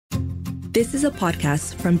This is a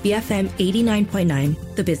podcast from BFM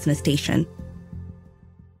 89.9, the business station.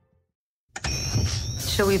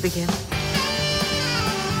 Shall we begin?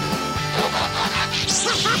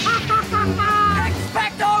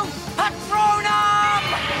 Expecto Patronum!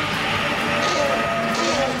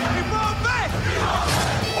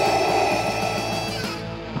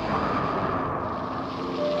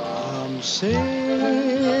 I'm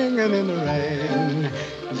singing in the rain,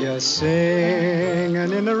 just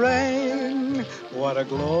singing in the rain. What a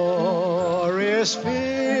glorious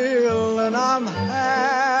feeling, I'm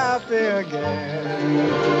happy again.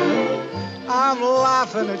 I'm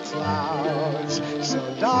laughing at clouds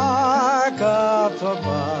so dark up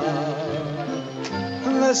above.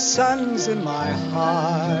 The sun's in my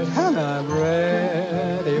heart and I'm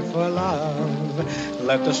ready for love.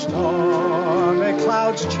 Let the stormy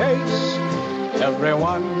clouds chase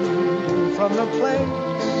everyone from the place.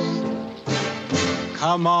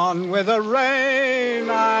 Come on with the rain,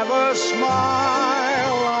 I've a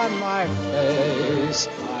smile on my face.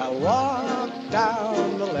 I'll walk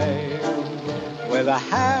down the lane with a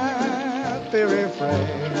happy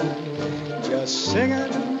refrain, just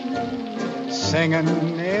singing, singing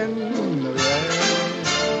in the rain.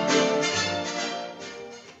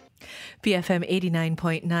 BFM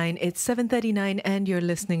 89.9, it's 7:39 and you're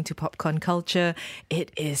listening to Popcorn Culture.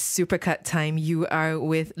 It is Supercut time. You are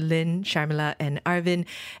with Lynn, Sharmila and Arvin.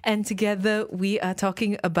 And together we are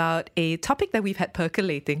talking about a topic that we've had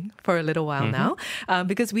percolating for a little while now,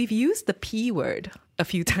 because we've used the P word a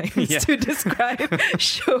few times to describe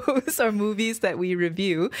shows or movies that we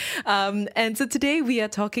review. And so today we are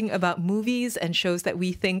talking about movies and shows that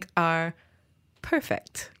we think are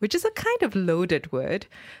perfect, which is a kind of loaded word.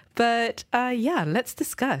 But let's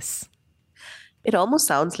discuss. It almost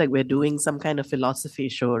sounds like we're doing some kind of philosophy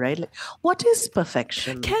show, right? Like, what is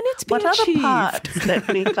perfection? Can it be what achieved? What are the parts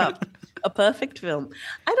that make up a perfect film?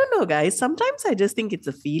 I don't know, guys. Sometimes I just think it's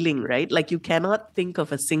a feeling, right? Like you cannot think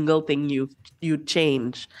of a single thing you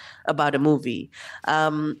change about a movie.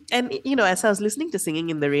 And, as I was listening to Singing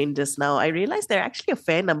in the Rain just now, I realized there are actually a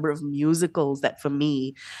fair number of musicals that for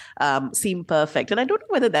me seem perfect. And I don't know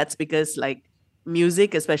whether that's because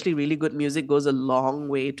music, especially really good music, goes a long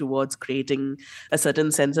way towards creating a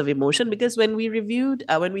certain sense of emotion. Because when we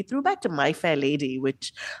threw back to My Fair Lady,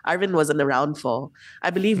 which Arvin wasn't around for, I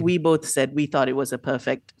believe we both said we thought it was a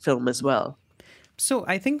perfect film as well. So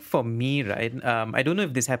I think for me, right, I don't know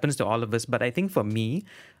if this happens to all of us, but I think for me,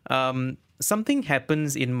 something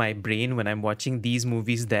happens in my brain when I'm watching these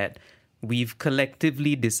movies that we've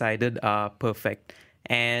collectively decided are perfect.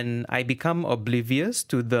 And I become oblivious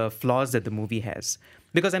to the flaws that the movie has.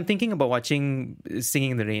 Because I'm thinking about watching Singing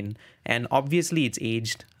in the Rain, and obviously it's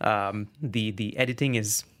aged. The editing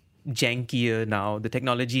is jankier now. The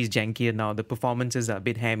technology is jankier now. The performances are a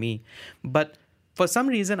bit hammy. But for some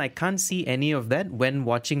reason, I can't see any of that when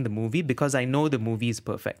watching the movie because I know the movie is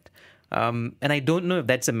perfect. And I don't know if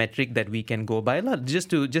that's a metric that we can go by. Just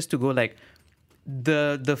to go like,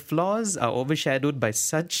 the flaws are overshadowed by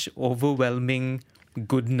such overwhelming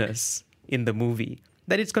goodness in the movie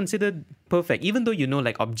that it's considered perfect, even though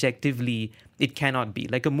objectively it cannot be.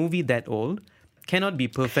 Like a movie that old cannot be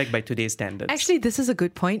perfect by today's standards. Actually, this is a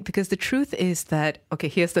good point because the truth is that, okay,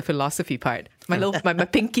 here's the philosophy part. My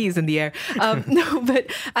pinky is in the air. No, but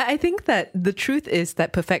I think that the truth is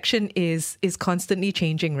that perfection is constantly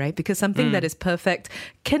changing, right? Because something that is perfect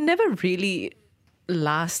can never really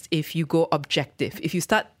last if you go objective. If you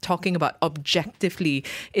start talking about objectively,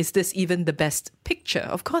 is this even the best picture?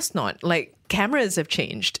 Of course not. Like, cameras have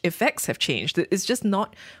changed, effects have changed. It's just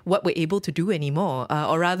not what we're able to do anymore.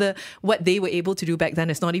 Or rather, what they were able to do back then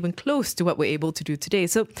is not even close to what we're able to do today.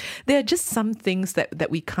 So there are just some things that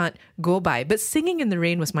we can't go by. But Singing in the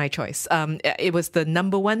Rain was my choice. It was the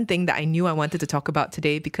number one thing that I knew I wanted to talk about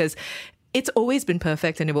today because it's always been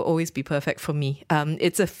perfect and it will always be perfect for me.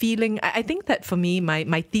 It's a feeling. I think that for me,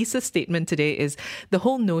 my thesis statement today is the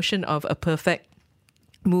whole notion of a perfect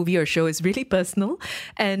movie or show is really personal.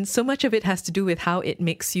 And so much of it has to do with how it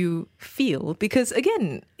makes you feel. Because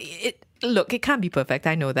again, it can't be perfect.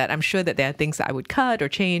 I know that. I'm sure that there are things that I would cut or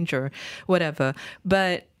change or whatever.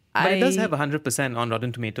 But it does have 100% on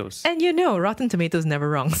Rotten Tomatoes. And Rotten Tomatoes never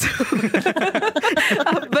wrong. So.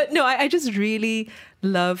 But no, I just really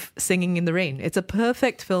love Singing in the Rain. It's a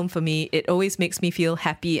perfect film for me. It always makes me feel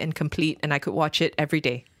happy and complete, and I could watch it every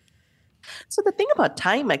day. So the thing about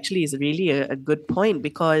time actually is really a good point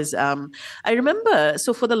because I remember,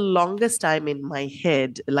 so for the longest time in my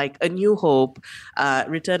head, like A New Hope,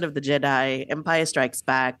 Return of the Jedi, Empire Strikes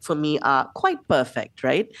Back, for me are quite perfect,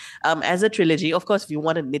 right? As a trilogy, of course, if you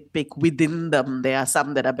want to nitpick within them, there are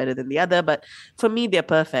some that are better than the other, but for me, they're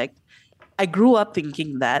perfect. I grew up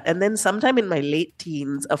thinking that. And then sometime in my late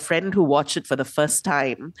teens, a friend who watched it for the first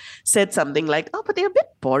time said something like, oh, but they're a bit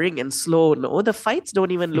boring and slow. No, the fights don't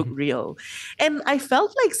even look real. And I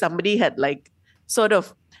felt like somebody had like sort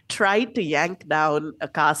of tried to yank down a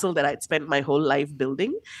castle that I'd spent my whole life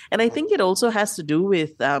building. And I think it also has to do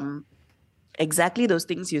with exactly those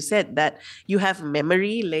things you said, that you have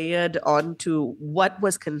memory layered onto what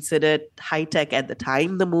was considered high tech at the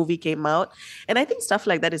time the movie came out. And I think stuff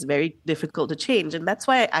like that is very difficult to change. And that's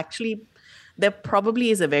why there probably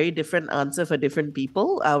is a very different answer for different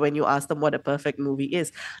people when you ask them what a perfect movie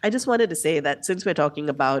is. I just wanted to say that since we're talking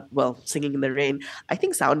about, well, Singing in the Rain, I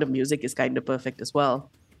think Sound of Music is kind of perfect as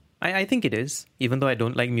well. I think it is, even though I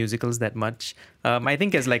don't like musicals that much. I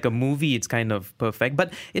think as like a movie, it's kind of perfect.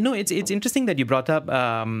 But, it's interesting that you brought up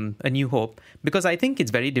A New Hope, because I think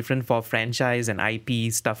it's very different for franchise and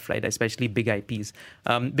IP stuff, right? Especially big IPs.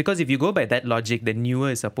 Because if you go by that logic, the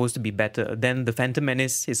newer is supposed to be better. Then The Phantom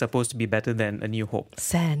Menace is supposed to be better than A New Hope.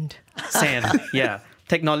 Sand, yeah.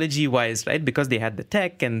 Technology-wise, right? Because they had the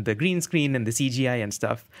tech and the green screen and the CGI and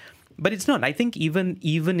stuff. But it's not. I think even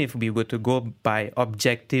if we were to go by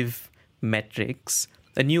objective metrics,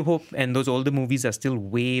 A New Hope and those older movies are still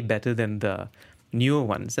way better than the newer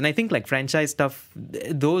ones. And I think like franchise stuff,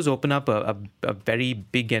 those open up a very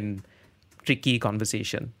big and tricky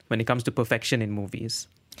conversation when it comes to perfection in movies.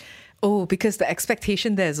 Oh, because the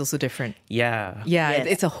expectation there is also different. Yeah. Yeah, Yes.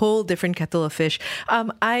 it's a whole different kettle of fish.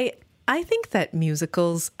 I think that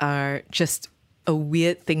musicals are just a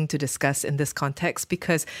weird thing to discuss in this context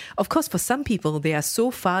because, of course, for some people, they are so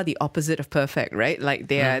far the opposite of perfect, right? Like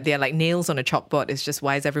they're like nails on a chalkboard. It's just,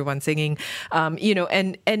 why is everyone singing?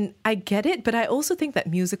 And I get it, but I also think that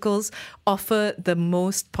musicals offer the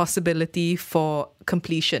most possibility for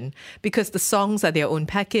completion because the songs are their own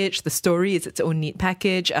package, the story is its own neat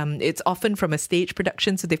package. It's often from a stage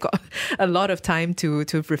production, so they've got a lot of time to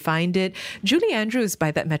have refined it. Julie Andrews, by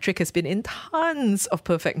that metric, has been in tons of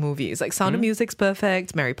perfect movies. Like Sound of Music's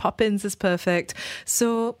perfect, Mary Poppins is perfect.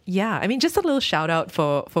 So yeah, I mean, just a little shout out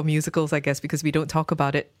for musicals, I guess, because we don't talk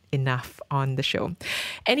about it enough on the show.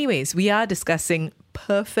 Anyways, we are discussing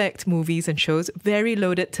perfect movies and shows. Very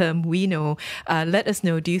loaded term, we know. Let us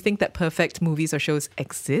know, do you think that perfect movies or shows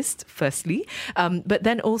exist, firstly? But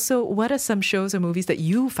then also, what are some shows or movies that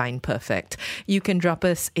you find perfect? You can drop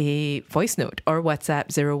us a voice note or WhatsApp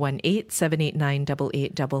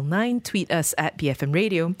 018-789-8899. Tweet us at BFM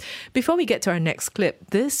Radio. Before we get to our next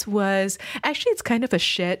clip, this was, actually, it's kind of a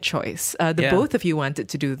shared choice. Both of you wanted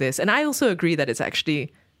to do this. And I also agree that it's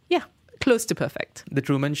actually, close to perfect. The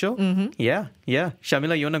Truman Show? Mm-hmm. Yeah.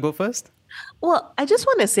 Shamila, you want to go first? Well, I just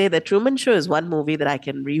want to say that Truman Show is one movie that I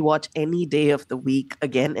can rewatch any day of the week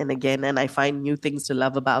again and again, and I find new things to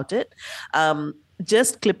love about it.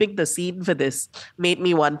 Just clipping the scene for this made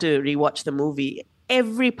me want to rewatch the movie.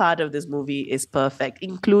 Every part of this movie is perfect,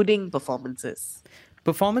 including performances.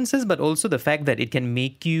 Performances, but also the fact that it can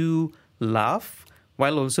make you laugh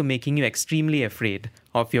while also making you extremely afraid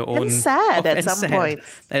of your own... And sad at some point.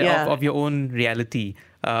 Of your own reality.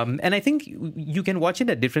 And I think you can watch it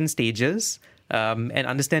at different stages and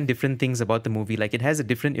understand different things about the movie. Like it has a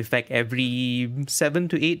different effect every 7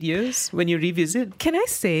 to 8 years when you revisit. Can I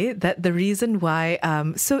say that the reason why...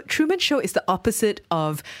 so Truman Show is the opposite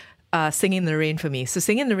of... Singing in the Rain for me. So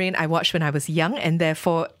Singing in the Rain I watched when I was young, and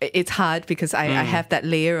therefore it's hard because I have that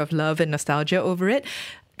layer of love and nostalgia over it.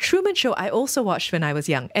 Truman Show I also watched when I was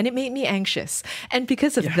young, and it made me anxious. And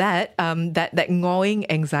because of that gnawing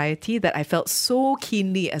anxiety that I felt so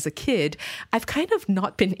keenly as a kid, I've kind of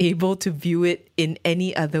not been able to view it in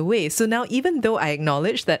any other way. So now, even though I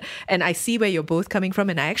acknowledge that, and I see where you're both coming from,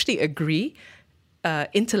 and I actually agree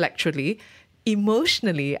intellectually,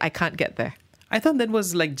 emotionally, I can't get there. I thought that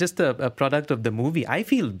was like just a product of the movie. I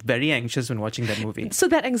feel very anxious when watching that movie. So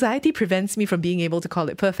that anxiety prevents me from being able to call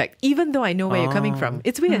it perfect, even though I know where you're coming from.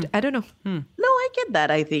 It's weird. I don't know. No, I get that,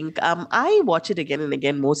 I think. I watch it again and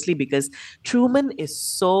again, mostly because Truman is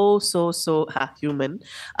so human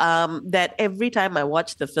that every time I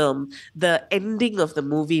watch the film, the ending of the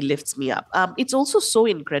movie lifts me up. It's also so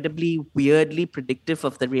incredibly, weirdly predictive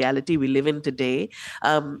of the reality we live in today.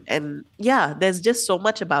 And yeah, there's just so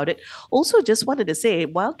much about it. Also, just wanted to say,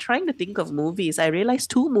 while trying to think of movies, I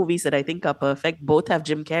realized 2 movies that I think are perfect. Both have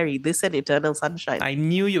Jim Carrey, this and Eternal Sunshine. I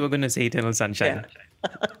knew you were going to say Eternal Sunshine. Yeah.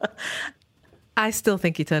 I still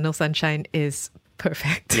think Eternal Sunshine is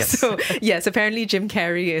perfect. Yes. So yes, apparently Jim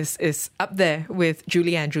Carrey is up there with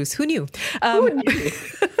Julie Andrews. Who knew? Who knew?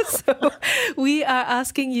 So we are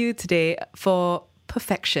asking you today for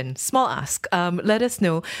perfection? Small ask. Let us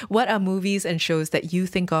know what are movies and shows that you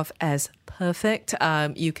think of as perfect.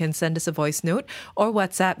 You can send us a voice note or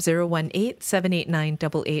WhatsApp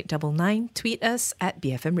 018-789-8899. Tweet us at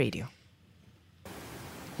BFM Radio.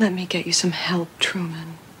 Let me get you some help,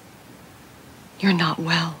 Truman. You're not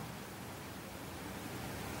well.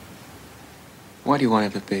 Why do you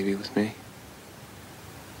want to have a baby with me?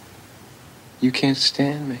 You can't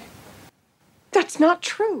stand me. That's not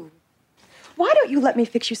true. Why don't you let me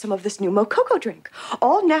fix you some of this new Coco drink?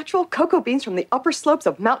 All natural cocoa beans from the upper slopes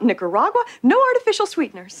of Mountain Nicaragua, no artificial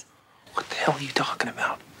sweeteners. What the hell are you talking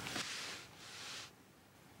about?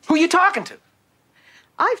 Who are you talking to?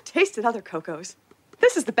 I've tasted other cocos.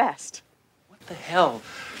 This is the best. What the hell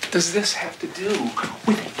does this have to do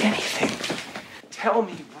with anything? Tell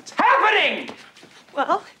me what's happening!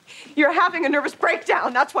 Well, you're having a nervous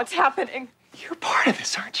breakdown. That's what's happening. You're part of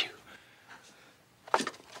this, aren't you?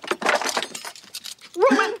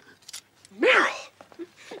 Roman! Meryl!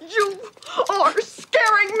 You are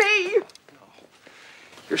scaring me!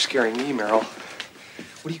 You're scaring me, Meryl.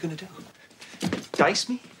 What are you gonna do? Dice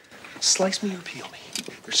me? Slice me or peel me?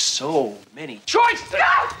 There's so many choices! No!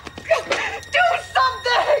 Do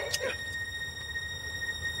something!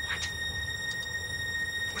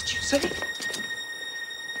 What'd you say?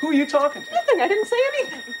 Who are you talking to? Nothing. I didn't say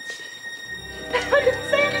anything. I didn't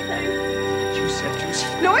say anything. You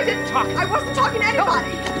said. No, I didn't talk. I wasn't talking to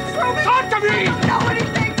anybody. Roman, Talk to me! I don't know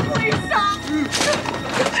anything. Please stop.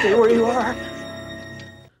 Stay where you are.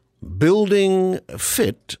 Building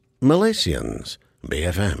Fit Malaysians.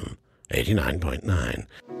 BFM 89.9.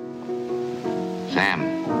 Sam.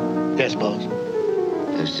 Yes, boss.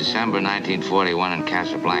 It's December 1941 in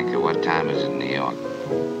Casablanca. What time is it in New York?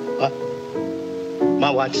 What?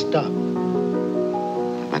 My watch stopped. I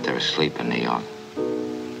bet they're asleep in New York.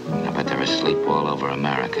 And I bet they're asleep all over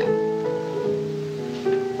America.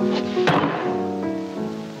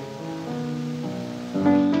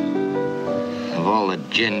 Of all the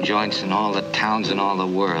gin joints in all the towns in all the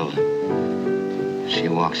world, she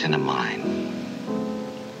walks into mine.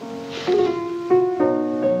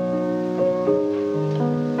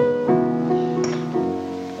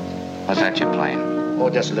 What's that you're playing? Oh,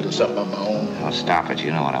 just a little something on my own. Oh, stop it.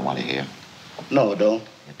 You know what I want to hear. No, don't.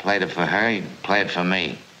 You played it for her, you play it for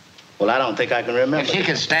me. Well, I don't think I can remember. If she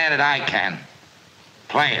can stand it, I can.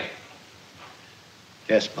 Play it.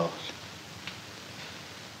 Yes, boss.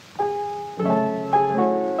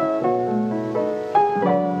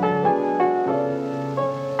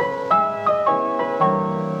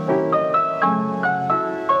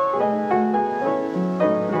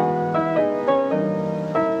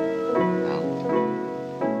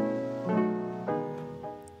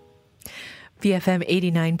 BFM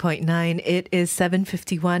 89.9. It is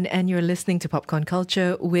 7:51 and you're listening to Popcorn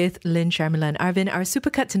Culture with Lynn, Sharmila and Arvin. Our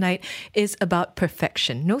Supercut tonight is about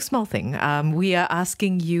perfection. No small thing. We are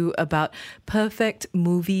asking you about perfect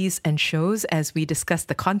movies and shows as we discuss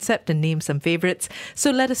the concept and name some favorites.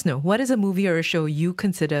 So let us know, what is a movie or a show you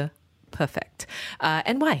consider perfect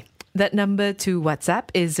and why? That number to WhatsApp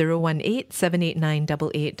is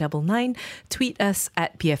 018-789-8899. Tweet us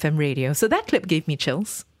at BFM Radio. So that clip gave me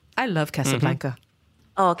chills. I love Casablanca.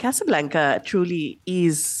 Oh, Casablanca truly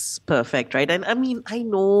is perfect, right? And I mean, I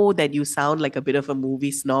know that you sound like a bit of a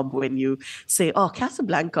movie snob when you say, oh,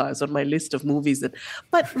 Casablanca is on my list of movies.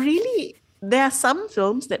 But really, there are some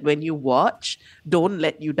films that when you watch, don't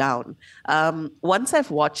let you down. Once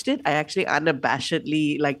I've watched it, I actually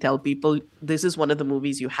unabashedly tell people, this is one of the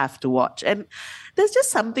movies you have to watch. And there's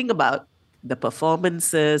just something about the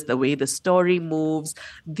performances, the way the story moves,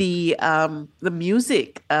 the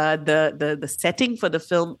music, the setting for the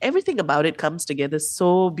film, everything about it comes together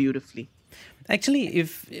so beautifully. Actually,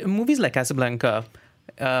 if movies like Casablanca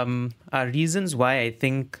are reasons why I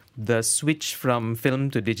think the switch from film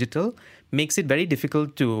to digital makes it very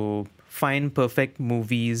difficult to find perfect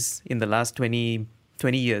movies in the last 20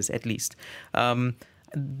 years at least.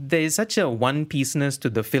 There is such a one-piece-ness to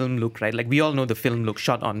the film look, right? Like we all know the film look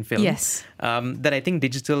shot on film. Yes. That I think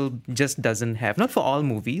digital just doesn't have. Not for all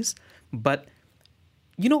movies, but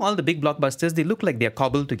you know, all the big blockbusters, they look like they're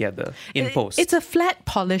cobbled together in post. It's a flat,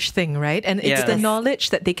 polished thing, right? And it's the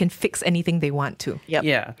knowledge that they can fix anything they want to. Yep.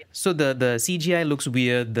 Yeah. So the CGI looks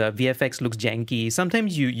weird, the VFX looks janky.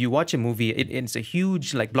 Sometimes you watch a movie, it's a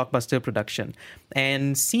huge blockbuster production.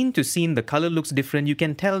 And scene to scene, the color looks different. You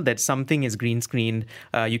can tell that something is green screened.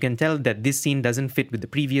 You can tell that this scene doesn't fit with the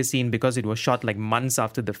previous scene because it was shot months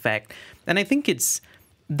after the fact. And I think it's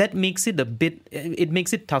that makes it it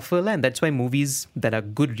makes it tougher, and that's why movies that are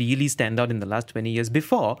good really stand out in the last 20 years.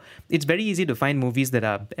 Before, it's very easy to find movies that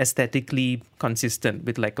are aesthetically consistent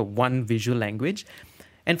with like a one visual language.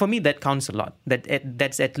 And for me, that counts a lot.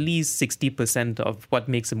 That's at least 60% of what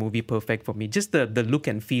makes a movie perfect for me. Just the look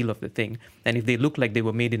and feel of the thing. And if they look like they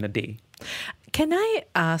were made in a day. Can I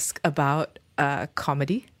ask about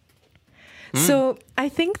comedy? So I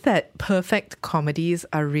think that perfect comedies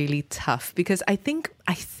are really tough because I think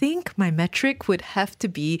my metric would have to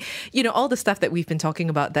be, all the stuff that we've been talking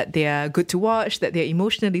about, that they are good to watch, that they're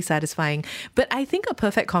emotionally satisfying. But I think a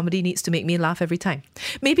perfect comedy needs to make me laugh every time.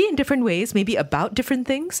 Maybe in different ways, maybe about different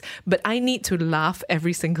things, but I need to laugh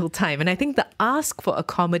every single time. And I think the ask for a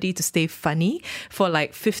comedy to stay funny for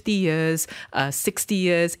like 50 years, 60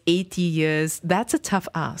 years, 80 years, that's a tough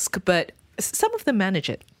ask. But some of them manage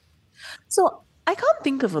it. So I can't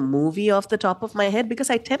think of a movie off the top of my head because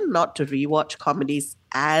I tend not to rewatch comedies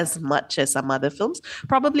as much as some other films,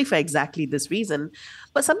 probably for exactly this reason.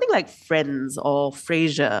 But something like Friends or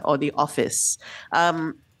Frasier or The Office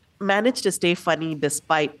managed to stay funny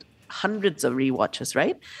despite hundreds of rewatches,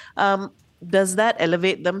 right? Does that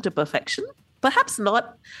elevate them to perfection? Perhaps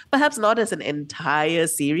not as an entire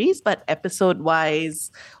series, but episode-wise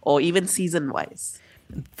or even season-wise.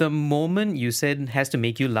 The moment you said has to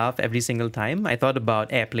make you laugh every single time, I thought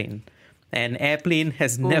about Airplane. And Airplane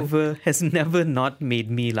has never not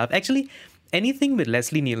made me laugh. Actually, anything with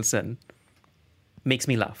Leslie Nielsen makes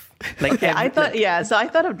me laugh. Like I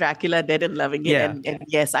thought of Dracula Dead and Loving It. Yeah. And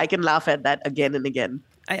yes, I can laugh at that again and again.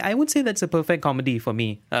 I would say that's a perfect comedy for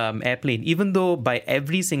me, Airplane. Even though by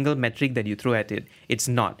every single metric that you throw at it, it's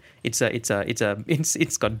not. It's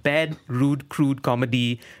got bad, rude, crude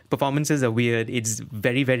comedy. Performances are weird. It's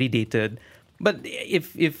very, very dated. But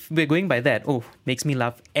if we're going by that, makes me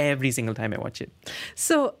laugh every single time I watch it.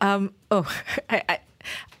 So, I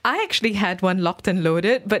actually had one locked and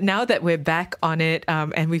loaded, but now that we're back on it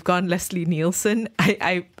and we've gone Leslie Nielsen,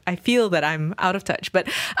 I feel that I'm out of touch. But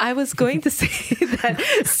I was going to say that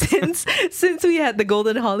since we had the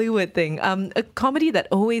Golden Hollywood thing, a comedy that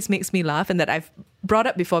always makes me laugh and that I've brought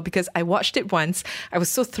up before because I watched it once. I was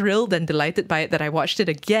so thrilled and delighted by it that I watched it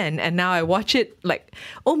again. And now I watch it like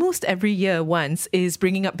almost every year once, is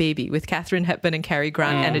Bringing Up Baby with Katharine Hepburn and Cary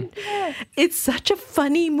Grant. And it's such a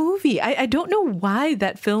funny movie. I don't know why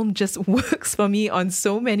that film just works for me on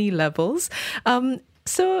so many levels.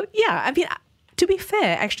 To be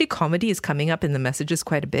fair, actually comedy is coming up in the messages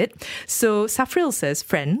quite a bit. So Safril says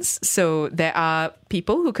Friends. So there are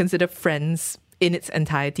people who consider Friends in its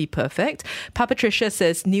entirety perfect. Papa Tricia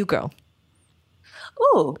says New Girl.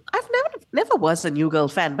 Oh, I've never was a New Girl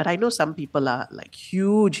fan, but I know some people are like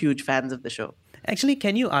huge fans of the show. Actually,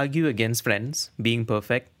 can you argue against Friends being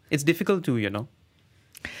perfect? It's difficult to,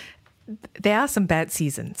 There are some bad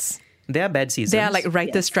seasons. There are bad seasons. They are like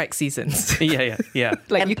writer strike seasons. Yeah.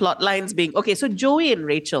 Like plot lines being... Okay, so Joey and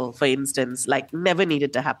Rachel, for instance, like never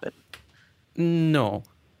needed to happen. No.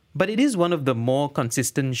 But it is one of the more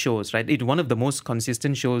consistent shows, right? It's one of the most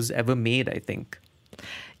consistent shows ever made, I think.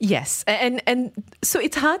 Yes. And so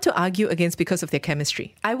it's hard to argue against because of their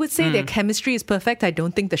chemistry. I would say their chemistry is perfect. I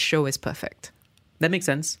don't think the show is perfect. That makes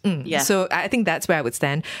sense. Yeah. So I think that's where I would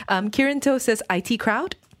stand. Kiran To says IT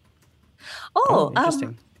Crowd. Oh,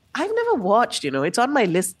 interesting. I've never watched, it's on my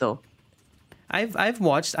list though. I've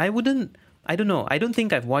watched. I don't know. I don't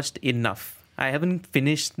think I've watched enough. I haven't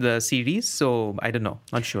finished the series, so I don't know.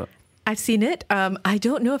 Not sure. I've seen it. I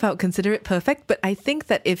don't know if I would consider it perfect, but I think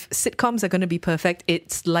that if sitcoms are going to be perfect,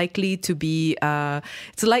 it's likely to be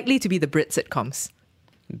the Brit sitcoms.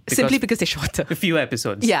 Simply because they're shorter. A few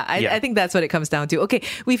episodes. Yeah, I think that's what it comes down to. Okay,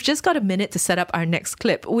 we've just got a minute to set up our next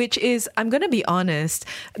clip, which is, I'm going to be honest,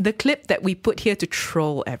 the clip that we put here to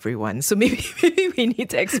troll everyone. So maybe we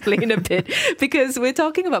need to explain a bit because we're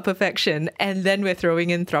talking about perfection and then we're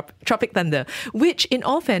throwing in Tropic Thunder, which in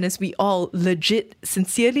all fairness, we all legit,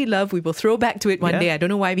 sincerely love. We will throw back to it one day. I don't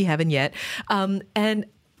know why we haven't yet. And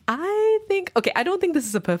I don't think this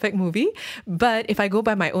is a perfect movie, but if I go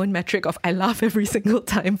by my own metric of I laugh every single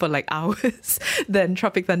time for like hours, then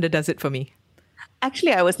Tropic Thunder does it for me.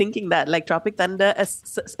 Actually, I was thinking that like Tropic Thunder,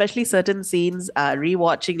 especially certain scenes,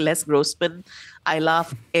 rewatching Les Grossman, I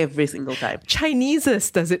laugh every single time.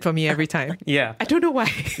 Chineses does it for me every time. Yeah. I don't know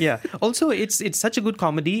why. Yeah. Also, it's such a good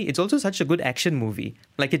comedy. It's also such a good action movie.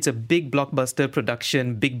 Like it's a big blockbuster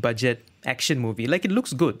production, big budget action movie. Like it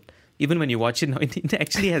looks good. Even when you watch it, it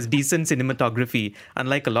actually has decent cinematography,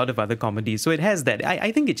 unlike a lot of other comedies. So it has that.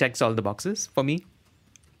 I think it checks all the boxes for me.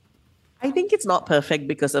 I think it's not perfect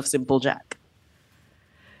because of Simple Jack.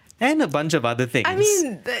 And a bunch of other things. I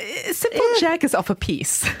mean, Simple Jack is off a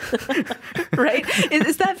piece, right?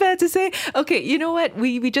 Is that fair to say? Okay, you know what?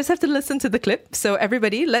 We just have to listen to the clip. So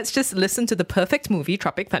everybody, let's just listen to the perfect movie,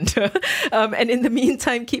 Tropic Thunder. And in the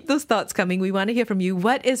meantime, keep those thoughts coming. We want to hear from you.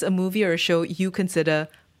 What is a movie or a show you consider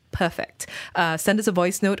perfect? Send us a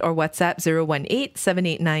voice note or WhatsApp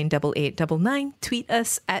 018-789-8899. Tweet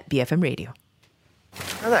us at BFM Radio.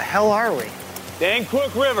 Where the hell are we? Dan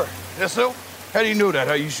Crook River. Yes, sir? How do you know that?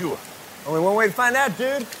 Are you sure? Only one way to find out,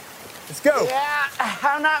 dude. Let's go. Yeah,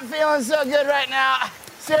 I'm not feeling so good right now.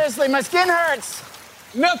 Seriously, my skin hurts.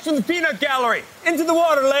 Nuts from the peanut gallery. Into the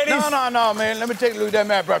water, ladies. No, man. Let me take a look at that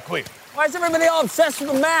map right quick. Why is everybody all obsessed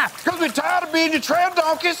with the map? Because we're tired of being the trail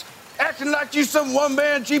donkeys, acting like you some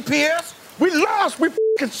one-man GPS. We lost. We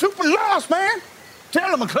f***ing super lost, man.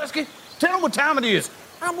 Tell them, McCluskey. Tell them what time it is.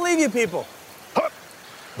 I don't believe you people. Huh?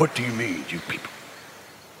 What do you mean, you people?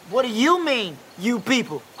 What do you mean, you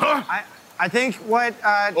people? Huh? I think what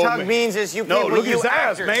Tug means is you people, look at you his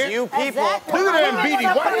eyes, actors, man. you people. Look at them beady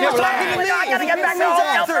white people eyes. I gotta get back to the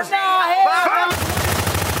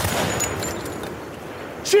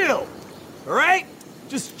answers. Chill. All right?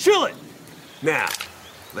 Just chill it. Now,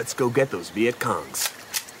 let's go get those Viet Congs.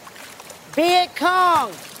 Viet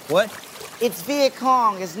Cong. What? It's Viet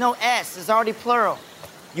Cong. There's no S. It's already plural.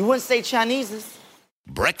 You wouldn't say Chinese's.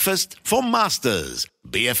 Breakfast for Masters,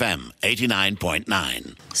 BFM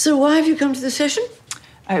 89.9. So why have you come to the session?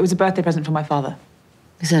 It was a birthday present for my father.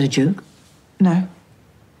 Is that a joke? No.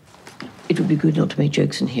 It would be good not to make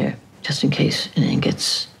jokes in here, just in case anything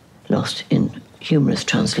gets lost in humorous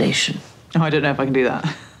translation. Oh, I don't know if I can do that.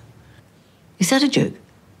 Is that a joke?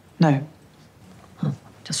 No. Oh,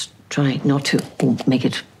 just try not to make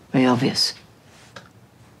it very obvious.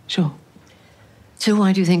 Sure. So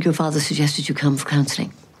why do you think your father suggested you come for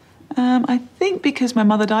counselling? I think because my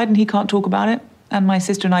mother died and he can't talk about it. And my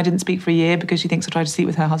sister and I didn't speak for a year because she thinks I tried to sleep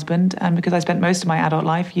with her husband. And because I spent most of my adult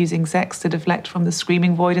life using sex to deflect from the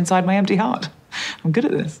screaming void inside my empty heart. I'm good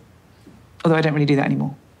at this. Although I don't really do that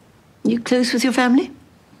anymore. You close with your family?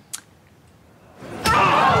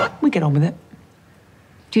 We get on with it.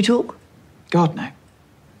 Do you talk? God, no.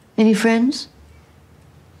 Any friends?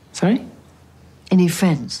 Sorry? Any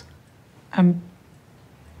friends?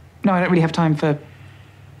 No, I don't really have time for...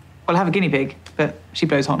 Well, I have a guinea pig, but she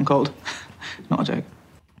blows hot and cold. Not a joke.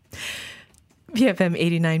 BFM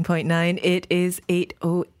 89.9. It is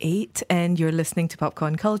 8:08 and you're listening to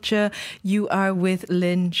Popcorn Culture. You are with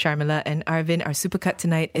Lynn, Sharmila and Arvin. Our Supercut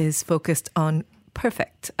tonight is focused on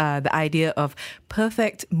perfect. The idea of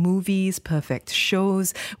perfect movies, perfect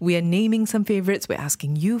shows. We are naming some favorites. We're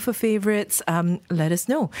asking you for favorites. Let us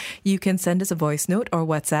know. You can send us a voice note or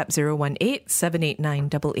WhatsApp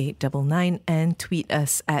 018-789-8899 and tweet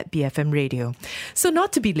us at BFM Radio. So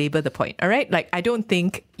not to belabor the point, all right? Like, I don't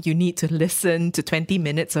think you need to listen to 20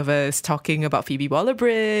 minutes of us talking about Phoebe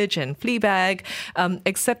Waller-Bridge and Fleabag,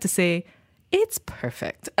 except to say, it's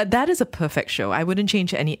perfect. That is a perfect show. I wouldn't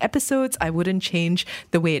change any episodes. I wouldn't change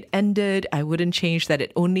the way it ended. I wouldn't change that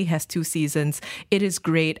it only has 2 seasons. It is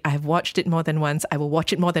great. I have watched it more than once. I will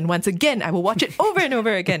watch it more than once again. I will watch it over and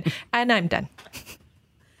over again. And I'm done.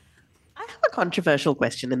 I have a controversial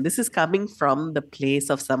question, and this is coming from the place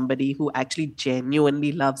of somebody who actually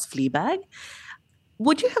genuinely loves Fleabag.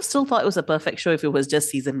 Would you have still thought it was a perfect show if it was just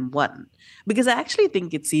season 1? Because I actually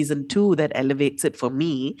think it's season 2 that elevates it for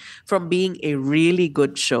me from being a really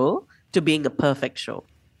good show to being a perfect show.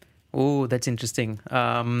 Oh, that's interesting.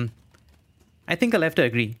 I think I'll have to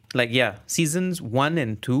agree. Like, yeah, seasons 1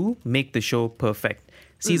 and 2 make the show perfect.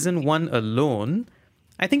 Season 1 alone,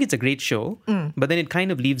 I think it's a great show, but then it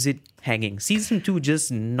kind of leaves it hanging. Season 2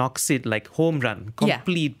 just knocks it like home run,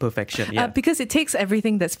 complete perfection. Yeah. Because it takes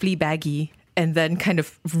everything that's Fleabaggy and then kind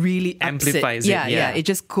of really amplifies it. Yeah, it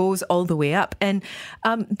just goes all the way up. And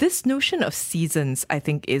this notion of seasons, I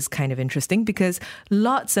think, is kind of interesting because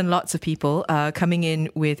lots and lots of people are coming in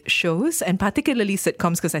with shows and particularly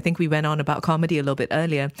sitcoms, because I think we went on about comedy a little bit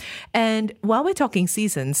earlier. And while we're talking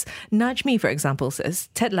seasons, Nudge Me, for example, says,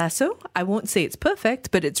 Ted Lasso, I won't say it's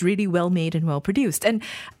perfect, but it's really well made and well produced. And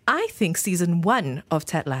I think season 1 of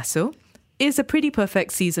Ted Lasso is a pretty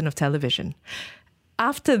perfect season of television.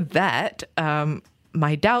 After that,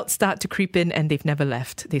 my doubts start to creep in and they've never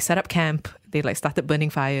left. They set up camp. They started burning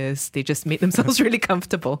fires. They just made themselves really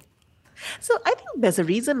comfortable. So I think there's a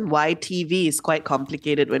reason why TV is quite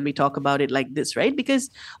complicated when we talk about it like this, right? Because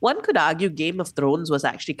one could argue Game of Thrones was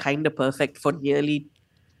actually kind of perfect for nearly,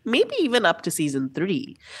 maybe even up to season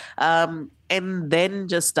 3. And then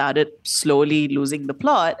just started slowly losing the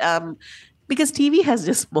plot. Because TV has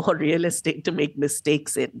just more real estate to make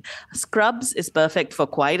mistakes in. Scrubs is perfect for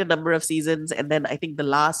quite a number of seasons, and then I think the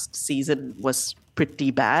last season was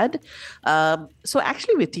pretty bad. So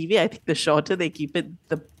actually with TV, I think the shorter they keep it,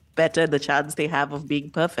 the better the chance they have of being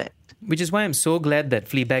perfect. Which is why I'm so glad that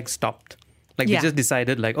Fleabag stopped. Like, they just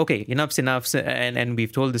decided, like, okay, enough's enough, and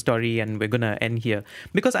we've told the story and we're going to end here.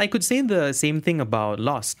 Because I could say the same thing about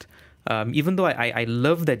Lost. Even though I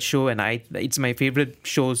love that show and it's my favorite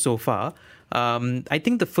show so far, I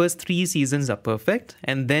think the first 3 seasons are perfect,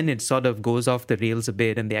 and then it sort of goes off the rails a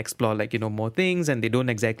bit, and they explore, like, more things, and they don't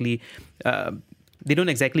exactly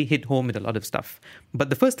hit home with a lot of stuff. But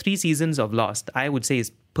the first 3 seasons of Lost, I would say,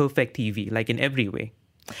 is perfect TV, like in every way.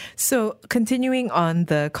 So continuing on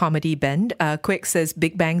the comedy bend, Quick says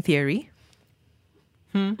Big Bang Theory.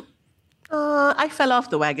 I fell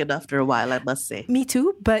off the wagon after a while, I must say. Me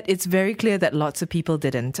too, but it's very clear that lots of people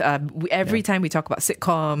didn't. Every time we talk about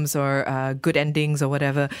sitcoms or good endings or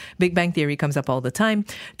whatever, Big Bang Theory comes up all the time.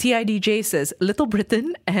 TIDJ says Little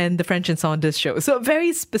Britain and the French and Saunders show. So a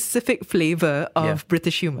very specific flavor of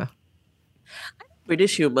British humor.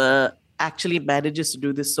 British humor actually manages to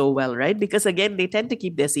do this so well, right? Because again, they tend to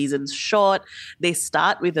keep their seasons short. They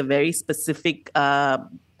start with a very specific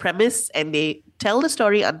premise and they tell the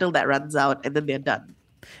story until that runs out and then they're done.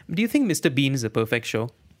 Do you think Mr. Bean is a perfect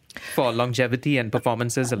show for longevity and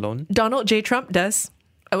performances alone? Donald J. Trump does.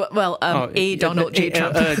 Donald J.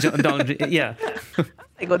 Trump. Yeah.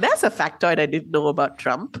 I go, that's a factoid I didn't know about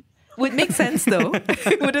Trump. Would make sense though.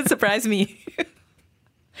 It wouldn't surprise me.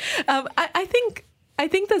 I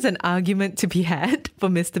think there's an argument to be had for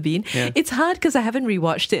Mr. Bean. Yeah. It's hard because I haven't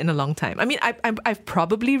rewatched it in a long time. I mean, I've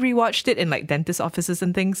probably rewatched it in like dentist offices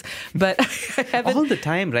and things, but I haven't. All the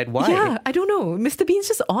time, right? Why? Yeah, I don't know. Mr. Bean's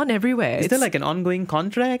just on everywhere. Is there like an ongoing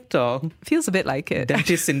contract or? Feels a bit like it.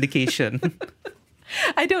 Dentist syndication.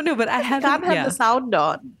 I don't know, but I haven't. They can't have the sound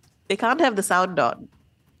on. They can't have the sound on.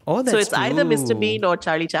 Oh, that's So it's true. either Mr. Bean or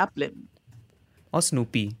Charlie Chaplin. Or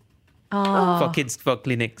Snoopy. Oh. For kids, for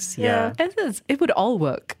clinics. Yeah. It would all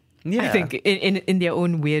work. Yeah. I think in their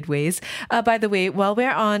own weird ways. By the way, while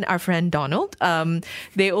we're on our friend Donald,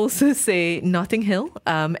 they also say Notting Hill,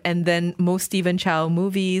 and then most Stephen Chow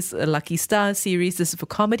movies, Lucky Star series, this is for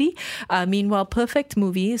comedy. Meanwhile, perfect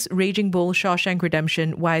movies, Raging Bull, Shawshank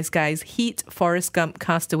Redemption, Wise Guys, Heat, Forrest Gump,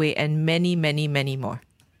 Castaway, and many, many, many more.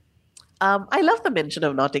 I love the mention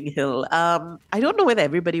of Notting Hill. I don't know whether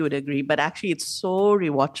everybody would agree, but actually it's so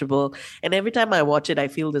rewatchable. And every time I watch it, I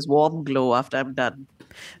feel this warm glow after I'm done.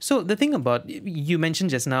 So the thing about, you mentioned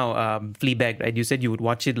just now, Fleabag, right? You said you would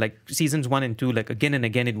watch it like seasons 1 and 2, like again and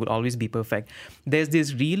again, it would always be perfect. There's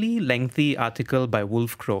this really lengthy article by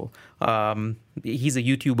Wolf Crow. He's a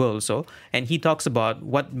YouTuber also, and he talks about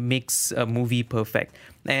what makes a movie perfect.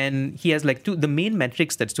 And he has like the main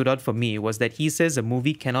metrics that stood out for me was that he says a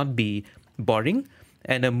movie cannot be boring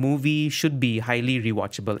and a movie should be highly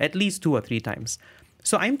rewatchable, at least 2 or 3 times.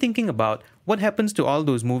 So I'm thinking about what happens to all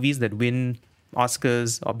those movies that win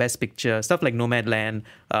Oscars or Best Picture, stuff like Nomadland,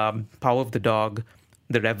 Power of the Dog,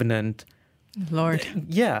 The Revenant. Lord.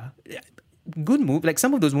 Yeah. Good movie. Like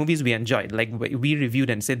some of those movies we enjoyed, like we reviewed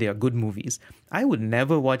and said they are good movies. I would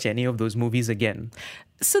never watch any of those movies again.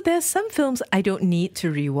 So there's some films I don't need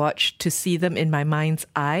to rewatch to see them in my mind's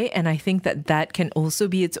eye, and I think that can also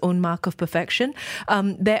be its own mark of perfection.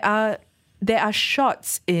 There are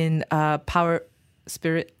shots in Power of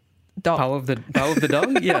the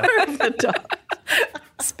Dog. Yeah. Power of the Dog.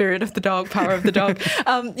 Spirit of the Dog, Power of the Dog.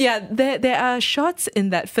 There are shots in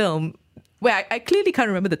that film where I clearly can't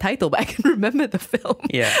remember the title, but I can remember the film.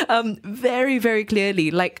 Yeah. Very, very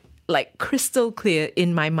clearly, like crystal clear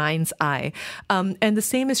in my mind's eye. And the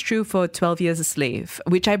same is true for 12 Years a Slave,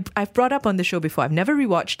 which I've brought up on the show before. I've never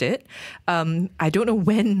rewatched it. I don't know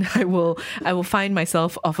when I will find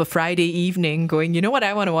myself off a Friday evening going, you know what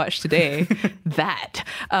I want to watch today? That.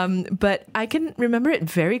 But I can remember it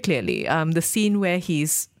very clearly. The scene where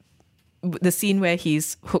he's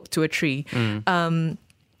hooked to a tree.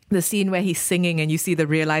 The scene where he's singing and you see the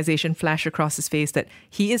realization flash across his face that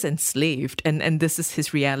he is enslaved and this is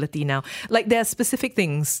his reality now. Like there are specific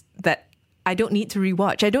things that I don't need to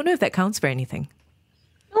rewatch. I don't know if that counts for anything.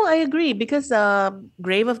 No, I agree because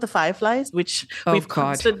Grave of the Fireflies, which we've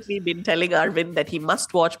constantly been telling Arvind that he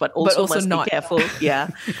must watch, but also must not. be careful.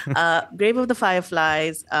 Yeah. Grave of the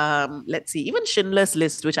Fireflies, let's see, even Schindler's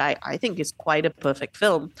List, which I think is quite a perfect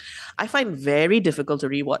film, I find very difficult to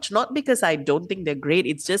rewatch. Not because I don't think they're great,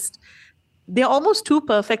 it's just they're almost too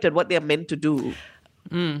perfect at what they're meant to do.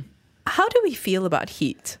 How do we feel about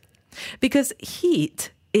Heat? Because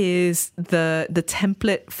Heat is the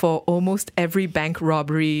template for almost every bank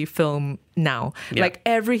robbery film now. Yeah. Like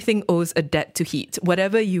everything owes a debt to Heat.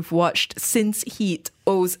 Whatever you've watched since Heat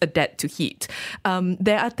owes a debt to Heat.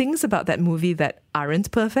 There are things about that movie that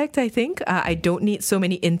aren't perfect, I think. I don't need so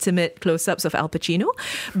many intimate close-ups of Al Pacino.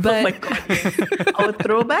 But oh my God. Our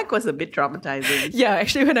throwback was a bit traumatizing. Yeah,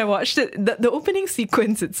 actually, when I watched it, the opening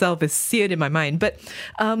sequence itself is seared in my mind. But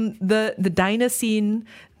the diner scene,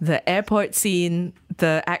 the airport scene,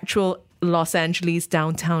 the actual Los Angeles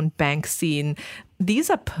downtown bank scene, these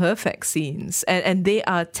are perfect scenes. And they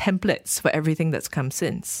are templates for everything that's come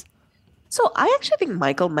since. So I actually think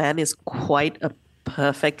Michael Mann is quite a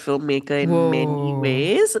perfect filmmaker in many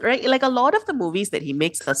ways, right? Like a lot of the movies that he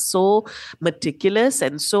makes are so meticulous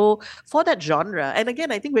and so for that genre. And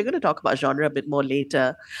again, I think we're going to talk about genre a bit more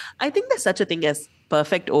later. I think there's such a thing as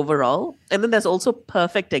perfect overall. And then there's also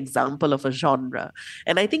perfect example of a genre.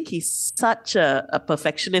 And I think he's such a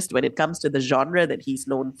perfectionist when it comes to the genre that he's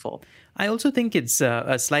known for. I also think it's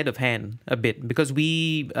a sleight of hand a bit because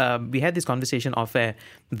we had this conversation off air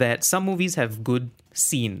that some movies have good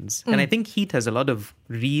scenes. And I think Heat has a lot of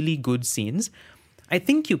really good scenes. I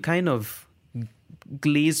think you kind of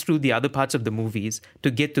glaze through the other parts of the movies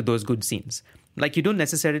to get to those good scenes. Like you don't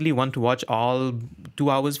necessarily want to watch all 2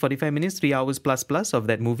 hours, 45 minutes, 3 hours plus of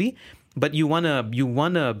that movie, but you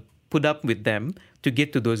wanna put up with them to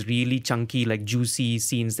get to those really chunky, like juicy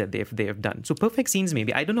scenes that they have done. So perfect scenes,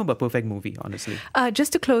 maybe. I don't know about perfect movie, honestly.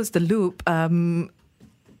 Just to close the loop,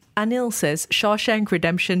 Anil says Shawshank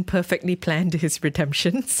Redemption perfectly planned his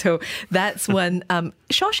redemption. So that's one.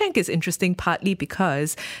 Shawshank is interesting partly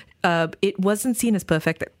because it wasn't seen as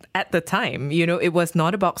perfect at the time. You know, it was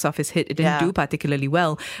not a box office hit. It didn't do particularly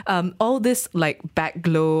well. All this like back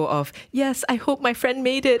glow of, yes, I hope my friend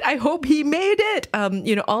made it. I hope he made it.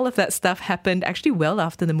 All of that stuff happened actually well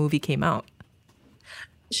after the movie came out.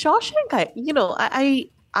 Shawshank,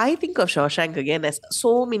 I think of Shawshank again as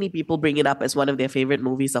so many people bring it up as one of their favorite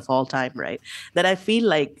movies of all time, right? That I feel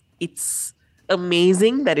like it's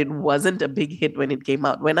amazing that it wasn't a big hit when it came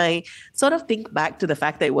out. When I sort of think back to the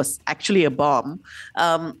fact that it was actually a bomb,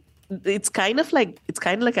 it's kind of like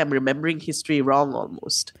I'm remembering history wrong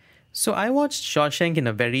almost. So I watched Shawshank in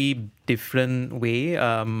a very different way.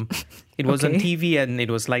 It was on TV and it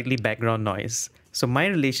was slightly background noise. So my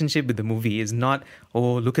relationship with the movie is not,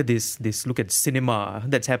 oh, look at this, look at cinema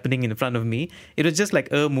that's happening in front of me. It was just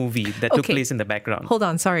like a movie that took place in the background. Hold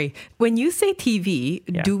on, sorry. When you say TV,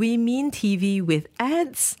 do we mean TV with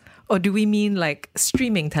ads or do we mean like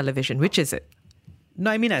streaming television? Which is it?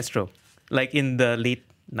 No, I mean Astro. Like in the late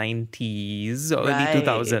 90s or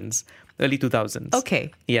early 2000s.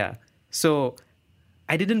 Okay. Yeah. So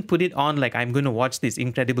I didn't put it on like I'm going to watch this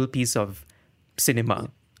incredible piece of cinema.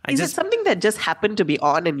 Is it something that just happened to be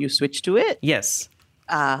on and you switched to it? Yes.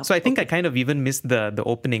 So I think I kind of even missed the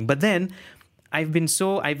opening. But then I've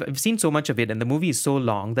seen so much of it and the movie is so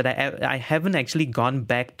long that I haven't actually gone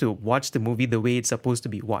back to watch the movie the way it's supposed to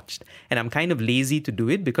be watched. And I'm kind of lazy to do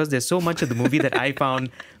it because there's so much of the movie that I found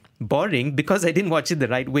boring because I didn't watch it the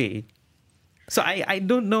right way. So I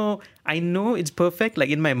don't know. I know it's perfect, like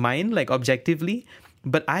in my mind, like objectively,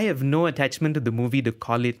 but I have no attachment to the movie to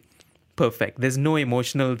call it perfect. There's no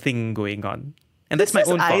emotional thing going on. And that's my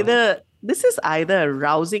own fault. This is either a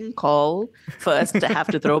rousing call for us to have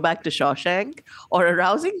to throw back to Shawshank or a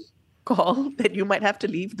rousing call that you might have to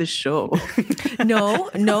leave the show.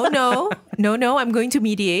 No. I'm going to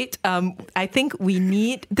mediate. I think we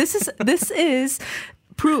need... This is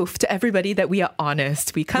proof to everybody that we are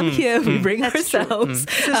honest. We come here, we bring ourselves.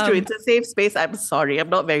 This is true. It's a safe space. I'm sorry. I'm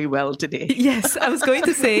not very well today. Yes, I was going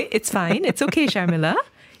to say, it's fine. It's okay, Sharmila.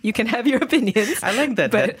 You can have your opinions. I like that.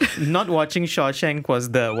 But not watching Shawshank was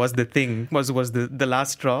the thing, was the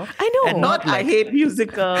last straw. I know. And not like, I hate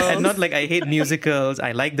musicals. And not like I hate musicals.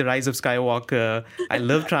 I like The Rise of Skywalker. I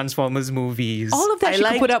love Transformers movies. All of that you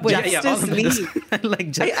can put up with. Justice League. I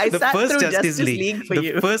like I the sat first through Justice League for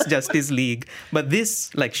you. The first Justice League. But this,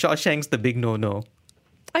 like Shawshank's the big no-no.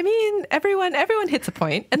 I mean, everyone hits a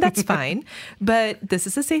point, and that's fine. But this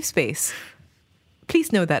is a safe space.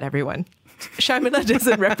 Please know that, everyone. Sharmila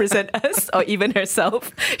doesn't represent us or even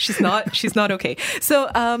herself. She's not okay. So,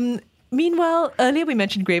 meanwhile, earlier we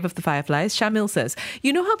mentioned Grave of the Fireflies. Shamil says,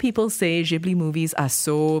 you know how people say Ghibli movies are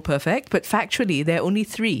so perfect, but factually, there are only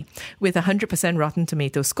 3 with 100% Rotten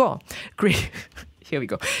Tomato score. Here we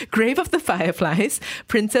go. Grave of the Fireflies,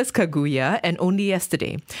 Princess Kaguya, and Only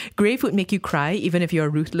Yesterday. Grave would make you cry even if you're a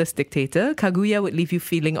ruthless dictator. Kaguya would leave you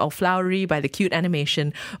feeling all flowery by the cute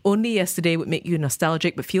animation. Only Yesterday would make you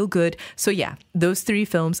nostalgic but feel good. So yeah, those three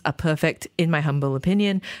films are perfect in my humble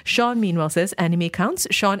opinion. Sean meanwhile says anime counts.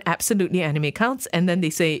 Sean, absolutely anime counts. And then they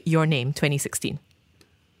say Your Name 2016.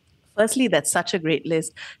 Firstly, that's such a great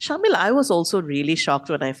list. Shamil, I was also really shocked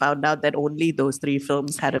when I found out that only those three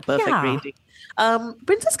films had a perfect rating.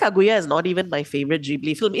 Princess Kaguya is not even my favorite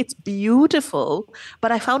Ghibli film. It's beautiful,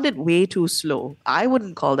 but I found it way too slow. I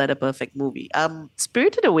wouldn't call that a perfect movie.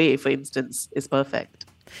 Spirited Away, for instance, is perfect.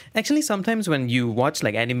 Actually, sometimes when you watch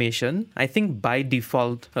like animation, I think by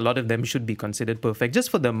default, a lot of them should be considered perfect just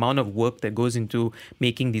for the amount of work that goes into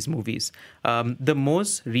making these movies. The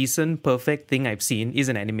most recent perfect thing I've seen is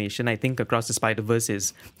an animation. I think Across the Spider-Verse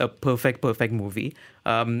is a perfect movie.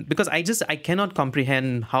 Because I cannot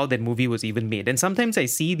comprehend how that movie was even made. And sometimes I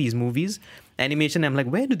see these movies, animation, I'm like,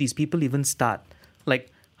 where do these people even start? Like,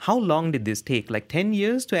 how long did this take? Like 10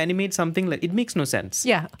 years to animate something? Like, it makes no sense.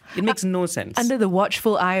 Yeah. It makes no sense. Under the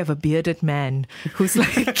watchful eye of a bearded man who's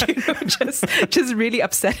like, just really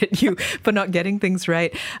upset at you for not getting things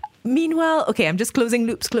right. Meanwhile, okay, I'm just closing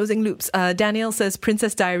loops. Daniel says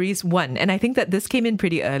Princess Diaries 1. And I think that this came in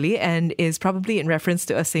pretty early and is probably in reference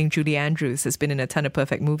to us saying Julie Andrews has been in a ton of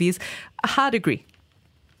perfect movies. A hard agree.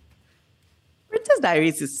 Princess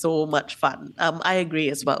Diaries is so much fun. I agree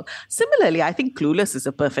as well. Similarly, I think Clueless is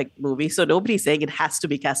a perfect movie, so nobody's saying it has to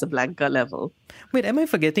be Casablanca level. Wait, am I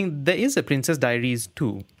forgetting? There is a Princess Diaries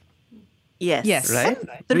 2. Yes. Right?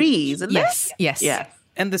 3, isn't there? Yes. Yeah.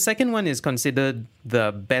 And the second one is considered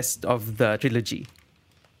the best of the trilogy.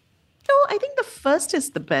 No, I think the first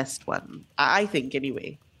is the best one. I think,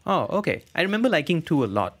 anyway. Oh, okay. I remember liking 2 a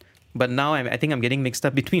lot. But now I think I'm getting mixed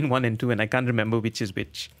up between 1 and 2 and I can't remember which is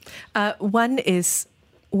which. One is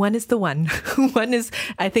the one. One is,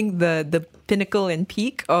 I think, the pinnacle and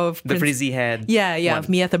peak of... The frizzy head. Yeah, of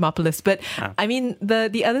Mia Thermopolis. But, I mean,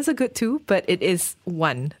 the others are good too, but it is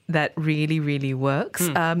one that really, really works.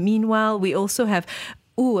 Meanwhile, we also have,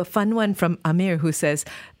 a fun one from Amir who says...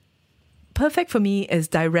 Perfect for me is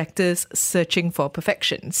directors searching for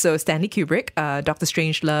perfection. So Stanley Kubrick, Dr.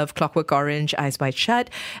 Strangelove, Clockwork Orange, Eyes Wide Shut,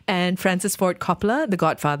 and Francis Ford Coppola, The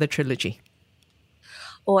Godfather trilogy.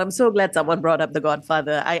 Oh, I'm so glad someone brought up The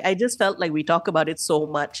Godfather. I just felt like we talk about it so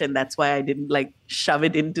much and that's why I didn't shove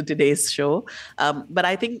it into today's show. But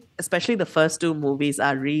I think especially the first 2 movies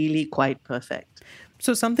are really quite perfect.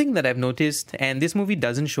 So something that I've noticed, and this movie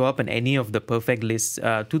doesn't show up in any of the perfect lists,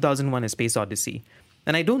 2001: A Space Odyssey.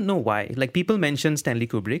 And I don't know why. Like, people mention Stanley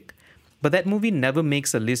Kubrick, but that movie never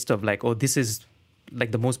makes a list of this is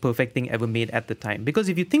the most perfect thing ever made at the time. Because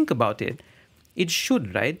if you think about it, it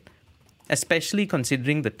should, right? Especially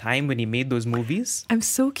considering the time when he made those movies. I'm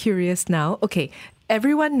so curious now. Okay,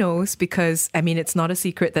 everyone knows because, I mean, it's not a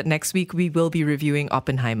secret that next week we will be reviewing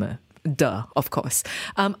Oppenheimer. Duh, of course.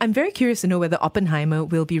 I'm very curious to know whether Oppenheimer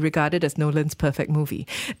will be regarded as Nolan's perfect movie.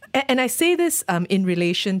 And I say this in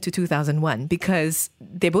relation to 2001 because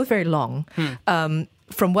they're both very long.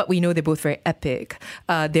 From what we know, they're both very epic.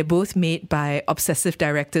 They're both made by obsessive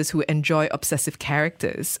directors who enjoy obsessive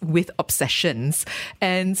characters with obsessions.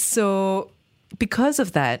 And so because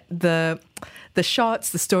of that, the shots,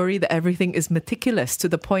 the story, the everything is meticulous to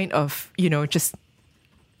the point of,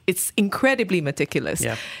 it's incredibly meticulous.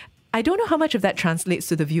 Yeah. I don't know how much of that translates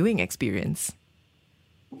to the viewing experience.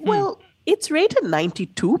 Well, it's rated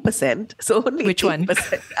 92%. So only Which 8%.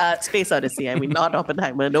 one? Space Odyssey. I mean, not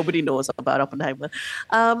Oppenheimer. Nobody knows about Oppenheimer.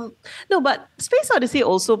 No, but Space Odyssey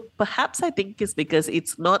also perhaps I think is because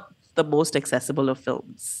it's not the most accessible of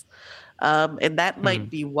films. And that might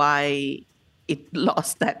be why it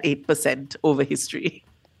lost that 8% over history.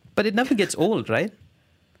 But it never gets old, right?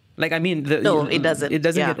 No, it doesn't. It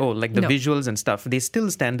doesn't get old. The visuals and stuff, they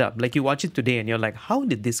still stand up. You watch it today and you're like, how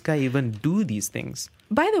did this guy even do these things?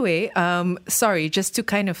 By the way, sorry, just to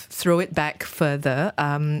kind of throw it back further,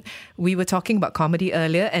 we were talking about comedy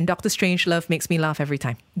earlier and Dr. Strangelove makes me laugh every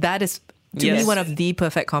time. That is, to me, one of the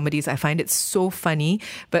perfect comedies. I find it so funny,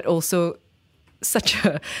 but also such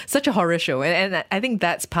a horror show. And I think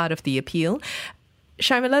that's part of the appeal.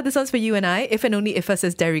 Sharmila, this one's for you and I. If and only if us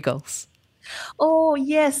says Derry Girls. Oh,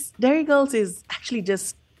 yes. Derry Girls is actually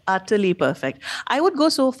just utterly perfect. I would go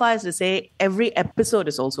so far as to say every episode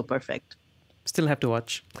is also perfect. Still have to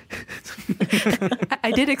watch.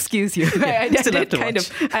 I did excuse you.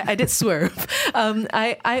 I did swerve.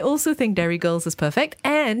 I also think Derry Girls is perfect.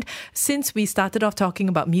 And since we started off talking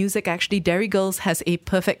about music, actually, Derry Girls has a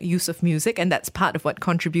perfect use of music. And that's part of what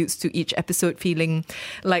contributes to each episode feeling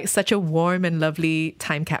like such a warm and lovely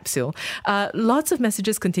time capsule. Lots of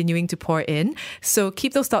messages continuing to pour in. So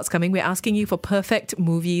keep those thoughts coming. We're asking you for perfect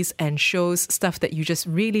movies and shows, stuff that you just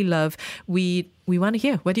really love. We want to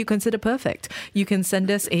hear. What do you consider perfect? You can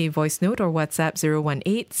send us a voice note or WhatsApp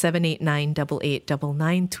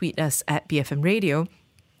 018-789-8899. Tweet us at BFM Radio.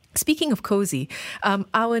 Speaking of cozy,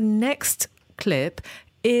 our next clip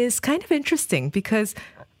is kind of interesting because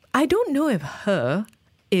I don't know if Her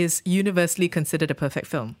is universally considered a perfect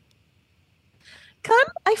film.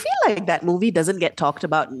 I feel like that movie doesn't get talked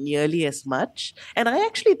about nearly as much. And I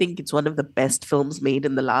actually think it's one of the best films made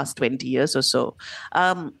in the last 20 years or so.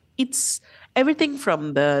 It's everything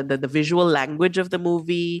from the visual language of the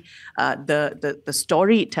movie, the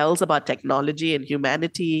story it tells about technology and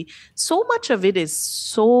humanity. So much of it is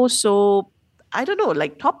so I don't know,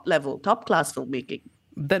 like top class filmmaking.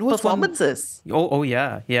 That was performances. Oh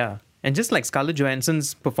yeah. And just like Scarlett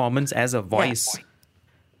Johansson's performance as a voice. Yeah.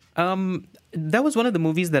 That was one of the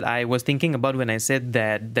movies that I was thinking about when I said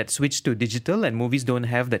that switch to digital and movies don't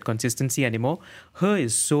have that consistency anymore. Her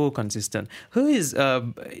is so consistent. Her is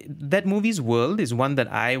that movie's world is one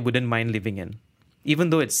that I wouldn't mind living in, even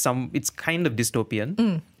though it's kind of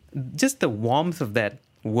dystopian. Just the warmth of that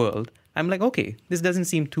world, I'm like, okay, this doesn't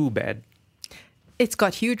seem too bad. It's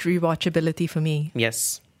got huge rewatchability for me.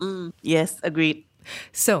 Yes. Yes, agreed.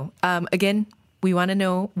 So again, we want to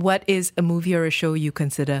know, what is a movie or a show you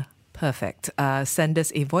consider perfect? Send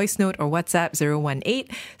us a voice note or WhatsApp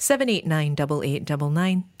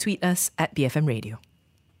 018-789-8899. Tweet us at BFM Radio.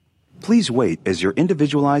 Please wait as your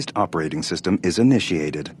individualized operating system is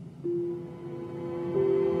initiated.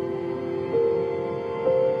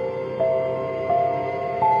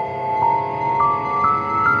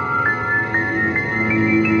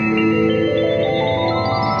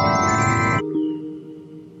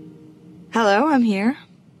 Hello, I'm here.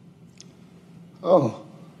 Oh.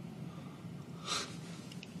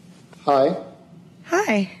 Hi.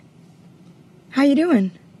 Hi. How you doing?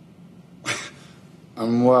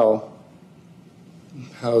 I'm well.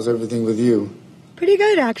 How's everything with you? Pretty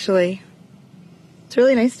good, actually. It's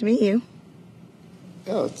really nice to meet you.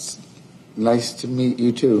 Yeah, it's nice to meet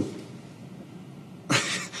you, too.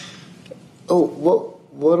 Oh,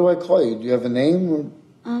 what do I call you? Do you have a name?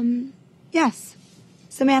 Or... Yes.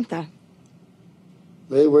 Samantha.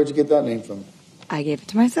 Really? Where'd you get that name from? I gave it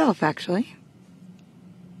to myself, actually.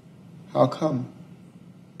 How come?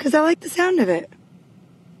 'Cause I like the sound of it.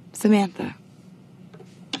 Samantha.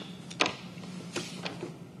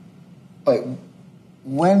 Wait,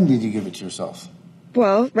 when did you give it to yourself?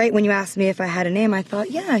 Well, right when you asked me if I had a name, I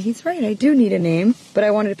thought, yeah, he's right, I do need a name. But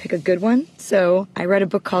I wanted to pick a good one, so I read a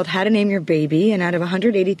book called How to Name Your Baby, and out of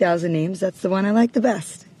 180,000 names, that's the one I like the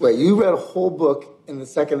best. Wait, you read a whole book in the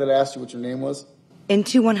second that I asked you what your name was? In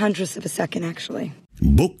 2/100ths of a second, actually.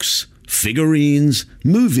 Books, figurines,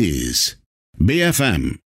 movies.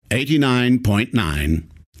 BFM 89.9,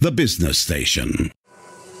 the business station.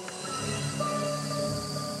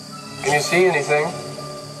 Can you see anything?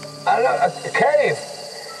 I don't know, a cave.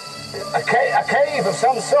 A cave of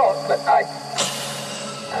some sort, but I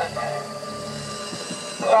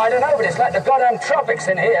don't know, but it's like the goddamn tropics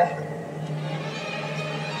in here.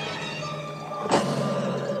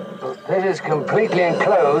 This is completely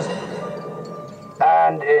enclosed,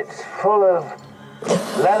 and it's full of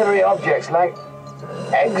leathery objects like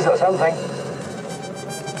eggs or something.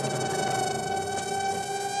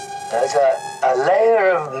 There's a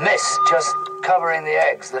layer of mist just covering the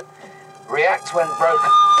eggs that reacts when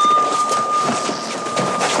broken.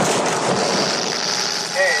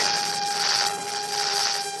 Hey.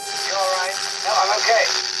 You all right? No, I'm okay.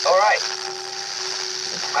 All right.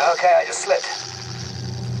 Okay, I just slipped.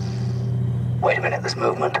 Wait a minute, there's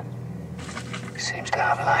movement. It seems to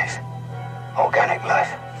have life. Organic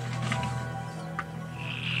life.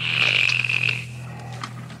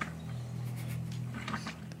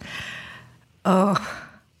 Oh,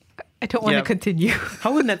 I don't want to continue.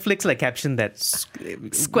 How would Netflix caption that?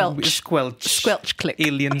 Squelch. Squelch. Squelch click.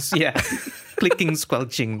 Aliens, yeah. clicking,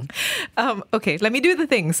 squelching. Okay, let me do the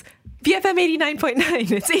things. BFM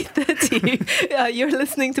 89.9, it's 8:30. You're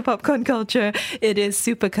listening to Popcorn Culture. It is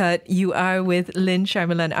Supercut. You are with Lynn,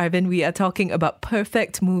 Sharmila and Arvin. We are talking about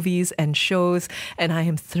perfect movies and shows. And I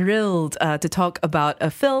am thrilled to talk about a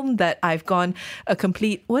film that I've gone a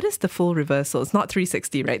complete, what is the full reversal? It's not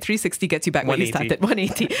 360, right? 360 gets you back where you started.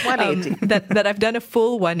 180. 180. That I've done a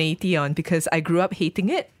full 180 on because I grew up hating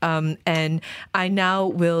it. And I now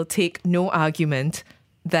will take no argument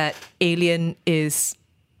that Alien is,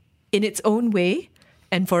 in its own way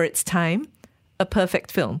and for its time, a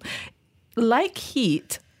perfect film. Like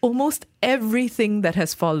Heat, almost everything that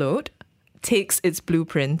has followed takes its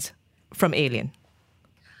blueprint from Alien.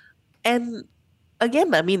 And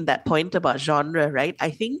again, I mean, that point about genre, right?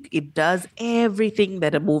 I think it does everything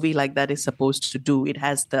that a movie like that is supposed to do. It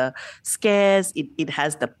has the scares, it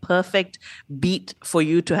has the perfect beat for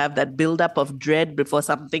you to have that build-up of dread before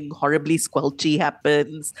something horribly squelchy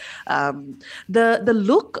happens. The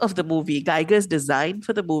look of the movie, Geiger's design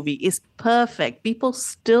for the movie is perfect. People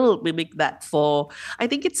still mimic that for, I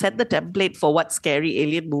think it set the template for what scary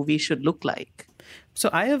alien movies should look like. So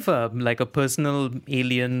I have like a personal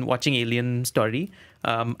watching Alien story.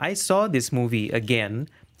 I saw this movie again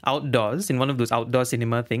outdoors in one of those outdoor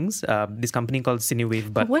cinema things. This company called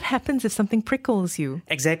Cinewave. But what happens if something prickles you?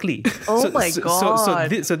 Exactly. Oh my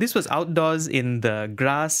God. So this was outdoors in the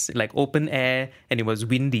grass, like open air, and it was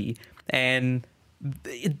windy. And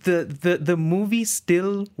the movie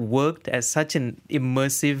still worked as such an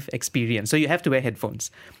immersive experience. So you have to wear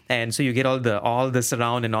headphones, and so you get all the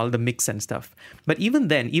surround and all the mix and stuff. But even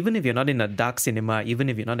then, even if you're not in a dark cinema, even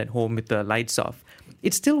if you're not at home with the lights off,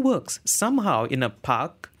 it still works. Somehow in a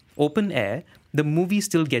park, open air, the movie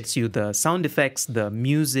still gets you the sound effects, the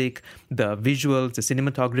music, the visuals, the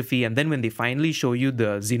cinematography, and then when they finally show you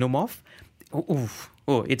the xenomorph,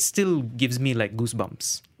 it still gives me like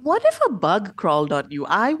goosebumps. What if a bug crawled on you?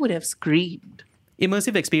 I would have screamed.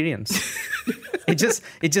 Immersive experience. It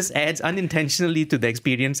just adds unintentionally to the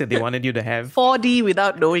experience that they wanted you to have. 4D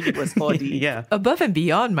without knowing it was 4D. Yeah. Above and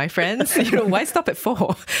beyond, my friends. Why stop at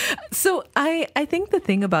 4? So I think the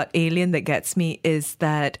thing about Alien that gets me is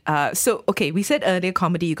that, we said earlier,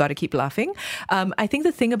 comedy, you got to keep laughing. I think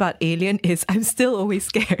the thing about Alien is I'm still always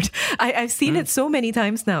scared. I've seen it so many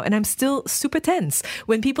times now, and I'm still super tense.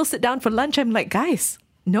 When people sit down for lunch, I'm like, guys,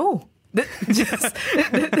 no. This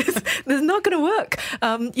is not going to work.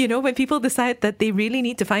 When people decide that they really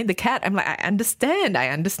need to find the cat, I'm like, I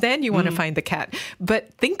understand you want to find the cat,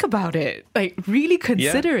 but think about it, like really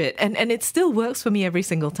consider it. And it still works for me every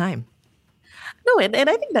single time. No, and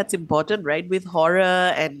I think that's important, right? With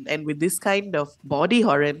horror and with this kind of body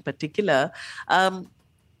horror in particular,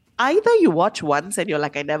 either you watch once and you're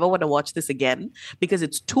like, I never want to watch this again because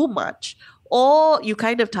it's too much, or you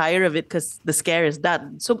kind of tire of it because the scare is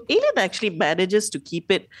done. So Alien actually manages to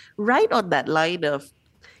keep it right on that line of,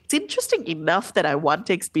 it's interesting enough that I want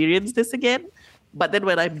to experience this again, but then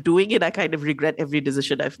when I'm doing it, I kind of regret every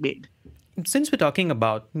decision I've made. Since we're talking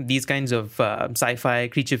about these kinds of sci-fi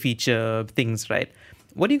creature feature things, right?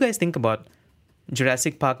 What do you guys think about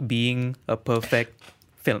Jurassic Park being a perfect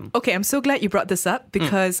film? Okay, I'm so glad you brought this up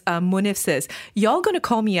because Munif says, y'all going to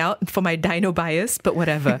call me out for my dino bias, but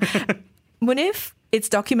whatever. Munif, it's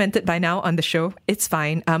documented by now on the show. It's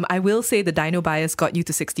fine. I will say the dino bias got you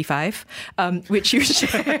to 65, which you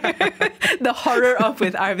share the horror of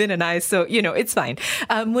with Arvin and I. So, it's fine.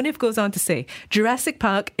 Munif goes on to say, Jurassic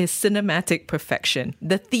Park is cinematic perfection.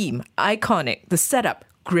 The theme, iconic. The setup,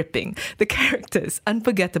 gripping. The characters,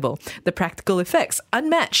 unforgettable. The practical effects,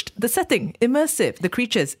 unmatched. The setting, immersive. The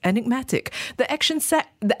creatures, enigmatic. The action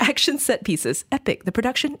set pieces, epic. The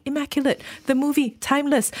production, immaculate. The movie,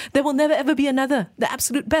 timeless. There will never ever be another. The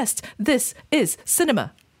absolute best. This is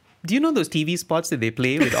cinema. Do you know those TV spots that they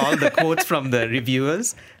play with all the quotes from the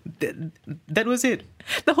reviewers? That was it.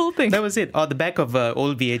 The whole thing. That was it. Or the back of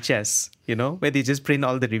old VHS, where they just print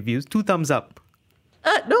all the reviews. 2 thumbs up.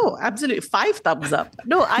 No, absolutely. 5 thumbs up.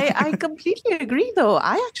 No, I completely agree, though.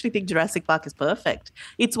 I actually think Jurassic Park is perfect.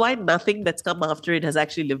 It's why nothing that's come after it has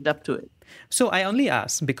actually lived up to it. So I only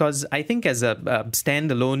ask because I think as a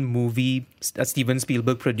standalone movie, a Steven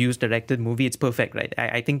Spielberg produced, directed movie, it's perfect, right?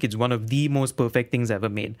 I think it's one of the most perfect things ever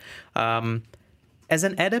made. As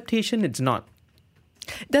an adaptation, it's not.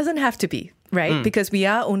 Doesn't have to be, right? Because we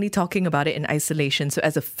are only talking about it in isolation. So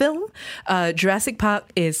as a film, Jurassic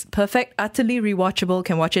Park is perfect, utterly rewatchable,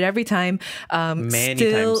 can watch it every time. Many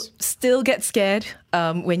times. Still get scared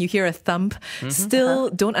when you hear a thump. Still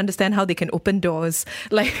don't understand how they can open doors.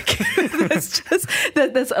 Like,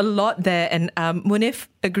 there's a lot there. And Munif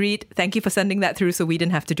agreed. Thank you for sending that through so we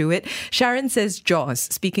didn't have to do it. Sharon says Jaws,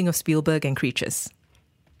 speaking of Spielberg and creatures.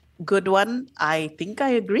 Good one. I think I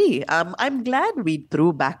agree. I'm glad we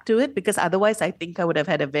threw back to it because otherwise I think I would have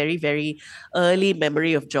had a very, very early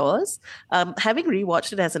memory of Jaws. Having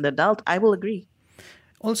rewatched it as an adult, I will agree.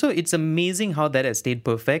 Also, it's amazing how that has stayed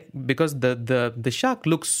perfect because the shark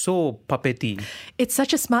looks so puppety. It's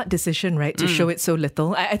such a smart decision, right, to show it so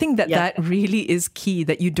little. I think that really is key,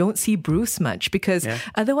 that you don't see Bruce much because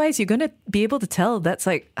otherwise you're going to be able to tell that's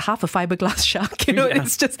like half a fiberglass shark. You know,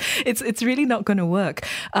 it's just, it's really not going to work.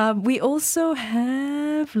 We also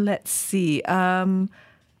have, let's see, Anil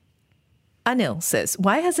says,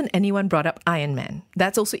 why hasn't anyone brought up Iron Man?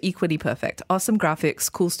 That's also equally perfect. Awesome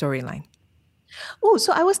graphics, cool storyline. Oh,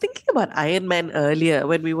 so I was thinking about Iron Man earlier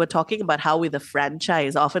when we were talking about how with a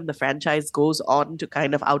franchise, often the franchise goes on to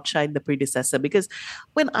kind of outshine the predecessor. Because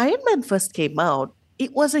when Iron Man first came out,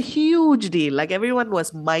 it was a huge deal. Like everyone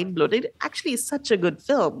was mind blown. It actually is such a good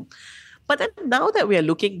film. But then now that we are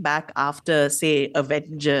looking back after, say,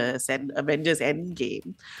 Avengers and Avengers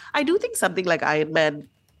Endgame, I do think something like Iron Man,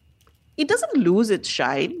 it doesn't lose its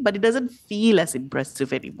shine, but it doesn't feel as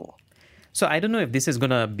impressive anymore. So I don't know if this is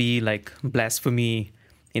gonna be like blasphemy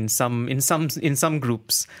in some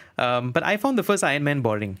groups, but I found the first Iron Man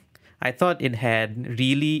boring. I thought it had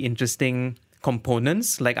really interesting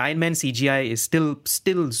components. Like Iron Man CGI is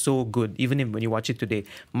still so good, even when you watch it today.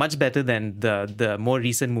 Much better than the more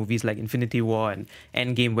recent movies like Infinity War and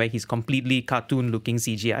Endgame, where he's completely cartoon-looking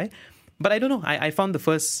CGI. But I don't know. I found the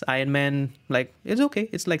first Iron Man, like, it's okay.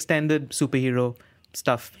 It's like standard superhero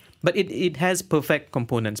stuff. But it has perfect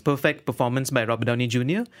components, perfect performance by Robert Downey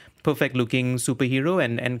Jr., perfect looking superhero,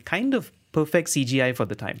 and kind of perfect CGI for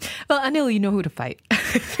the time. Well, Anil, you know who to fight. I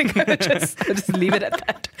think I'll just leave it at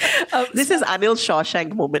that. This is Anil's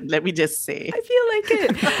Shawshank moment, let me just say. I feel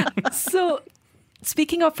like it. So,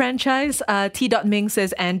 speaking of franchise, T.Ming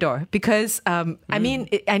says Andor, because, I mean,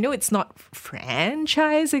 I know it's not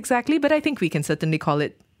franchise exactly, but I think we can certainly call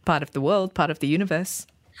it part of the world, part of the universe.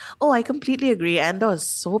 Oh, I completely agree. Andor is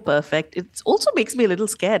so perfect. It also makes me a little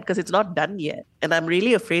scared because it's not done yet. And I'm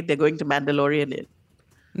really afraid they're going to Mandalorian it.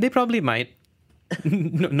 They probably might.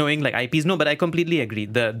 Knowing like IPs. No, but I completely agree.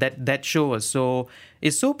 That show is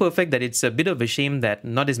so perfect that it's a bit of a shame that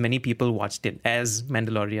not as many people watched it as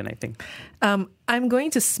Mandalorian, I think. I'm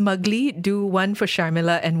going to smugly do one for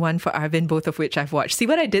Sharmila and one for Arvind, both of which I've watched. See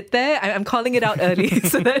what I did there? I'm calling it out early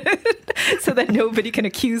so that nobody can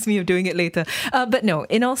accuse me of doing it later. But no,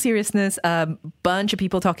 in all seriousness, bunch of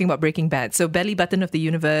people talking about Breaking Bad. So Belly Button of the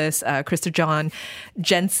Universe, Krista John,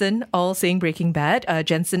 Jensen, all saying Breaking Bad.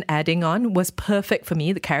 Jensen adding on was perfect for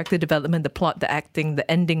me. The character development, the plot, the acting,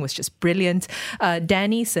 the ending was just brilliant.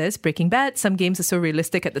 Danny says Breaking Bad. Some games are so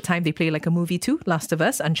realistic at the time they play like a movie too. Last of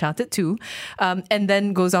Us, Uncharted 2. And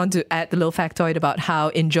then goes on to add the little factoid about how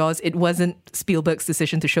in Jaws, it wasn't Spielberg's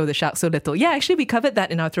decision to show the shark so little. Yeah, actually, we covered that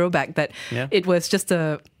in our throwback, that it was just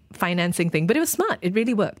a financing thing, but it was smart. It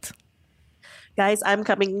really worked. Guys, I'm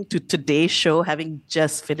coming to today's show having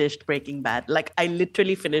just finished Breaking Bad. Like, I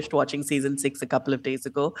literally finished watching season 6 a couple of days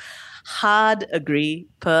ago. Hard agree.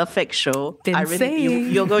 Perfect show.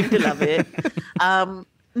 You're going to love it.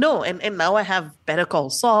 No, and now I have Better Call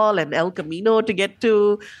Saul and El Camino to get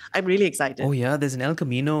to. I'm really excited. Oh yeah, there's an El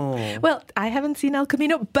Camino. Well, I haven't seen El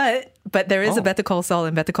Camino, but there is a Better Call Saul,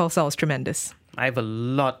 and Better Call Saul is tremendous. I have a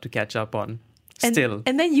lot to catch up on still.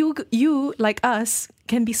 And then you like us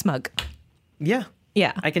can be smug. Yeah.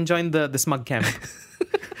 I can join the smug camp.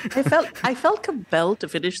 I felt compelled to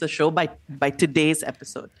finish the show by today's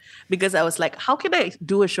episode because I was like, how can I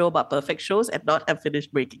do a show about perfect shows and not have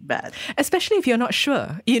finished Breaking Bad? Especially if you're not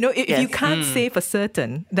sure. You know, if you can't say for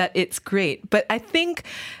certain that it's great. But I think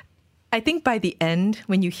by the end,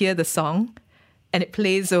 when you hear the song and it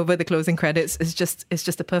plays over the closing credits, it's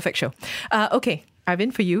just a perfect show. Okay,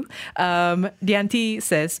 Arvind, for you. Dianti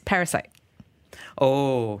says Parasite.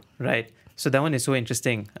 Oh, right. So that one is so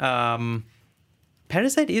interesting.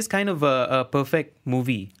 Parasite is kind of a perfect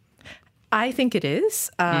movie. I think it is.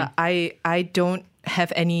 I don't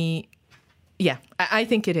have any... Yeah, I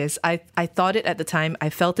think it is. I thought it at the time. I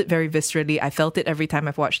felt it very viscerally. I felt it every time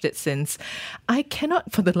I've watched it since. I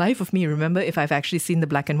cannot, for the life of me, remember if I've actually seen the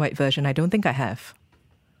black and white version. I don't think I have.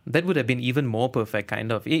 that would have been even more perfect,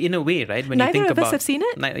 kind of, in a way, right? When Neither you think of about, us have seen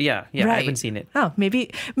it? Yeah, I Right. haven't seen it. Oh,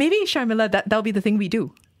 maybe Sharmila, that'll be the thing we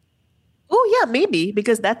do. Oh, yeah, maybe,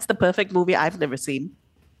 because that's the perfect movie I've never seen.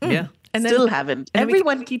 Yeah. And Still then, haven't. and then we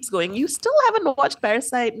Everyone keeps going, you still haven't watched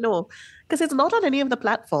Parasite? No, because it's not on any of the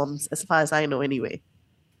platforms, as far as I know anyway.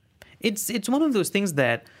 It's one of those things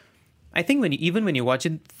that I think when you watch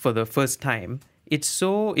it for the first time, it's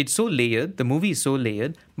so layered. The movie is so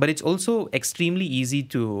layered, but it's also extremely easy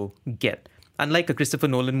to get. Unlike a Christopher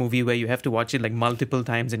Nolan movie where you have to watch it like multiple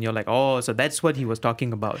times and you're like, oh, so that's what he was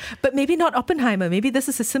talking about. But maybe not Oppenheimer. Maybe this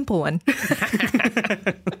is a simple one.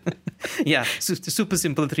 Yeah, super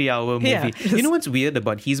simple 3-hour movie. Yeah, You know what's weird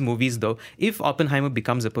about his movies though? If Oppenheimer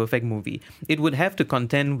becomes a perfect movie, it would have to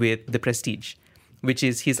contend with The Prestige, which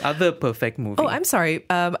is his other perfect movie. Oh, I'm sorry.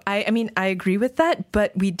 I mean, I agree with that,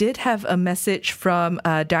 but we did have a message from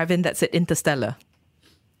Darwin that said Interstellar.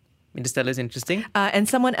 Interstellar is interesting. And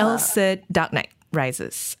someone else said Dark Knight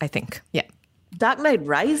Rises, I think. Yeah. Dark Knight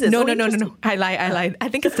Rises? No. Oh, interesting. I lied. I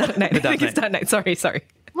think it's Dark Knight. It's Dark Knight. Sorry.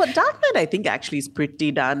 Well, Dark Knight, I think, actually is pretty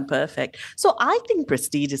darn perfect. So I think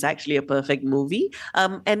Prestige is actually a perfect movie,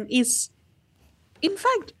 and is, in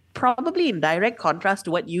fact, probably in direct contrast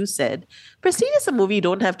to what you said. Prestige is a movie you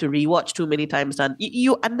don't have to rewatch too many times.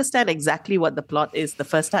 You understand exactly what the plot is the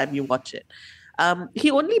first time you watch it. He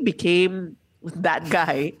only became that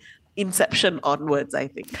guy Inception onwards, I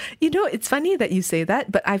think. You know, it's funny that you say that,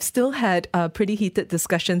 but I've still had pretty heated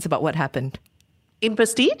discussions about what happened. In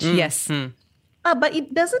Prestige? Yes. But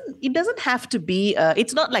it doesn't have to be,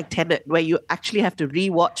 it's not like Tenet where you actually have to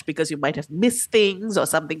rewatch because you might have missed things or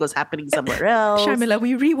something was happening somewhere else. Sharmila,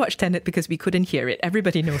 we rewatched Tenet because we couldn't hear it.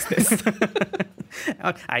 Everybody knows this.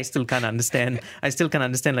 I still can't understand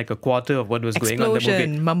like a quarter of what was going on in the movie.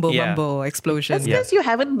 Explosion, mumble, explosion. That's because you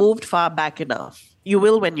haven't moved far back enough. You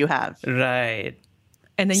will when you have. Right.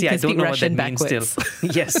 And then you can speak Russian backwards.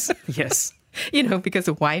 Still. Yes. You know, because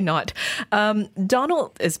why not?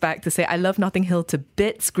 Donald is back to say, I love Notting Hill to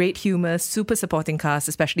bits. Great humor, super supporting cast,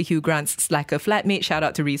 especially Hugh Grant's slacker flatmate. Shout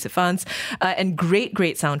out to Reese Ifans. And great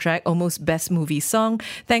soundtrack. Almost best movie song.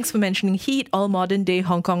 Thanks for mentioning Heat. All modern day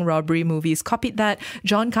Hong Kong robbery movies copied that.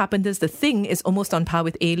 John Carpenter's The Thing is almost on par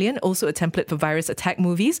with Alien. Also a template for virus attack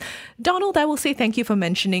movies. Donald, I will say thank you for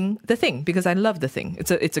mentioning The Thing because I love The Thing.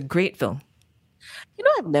 It's a great film. You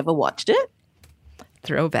know, I've never watched it.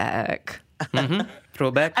 Throwback. Mm-hmm.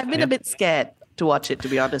 Throwback. I've been a bit scared to watch it, to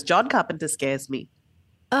be honest. John Carpenter scares me.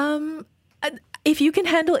 If you can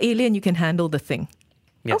handle Alien, you can handle The Thing.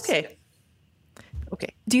 Yes. Okay.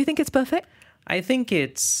 Do you think it's perfect? I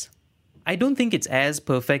don't think it's as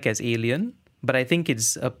perfect as Alien, but I think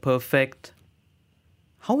it's a perfect...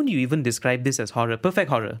 How would you even describe this as horror? Perfect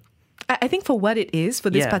horror. I think for what it is, for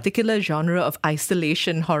this particular genre of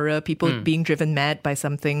isolation horror, people being driven mad by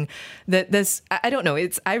something, I don't know,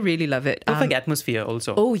 I really love it. Perfect atmosphere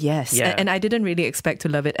also. Oh, yes. Yeah. And I didn't really expect to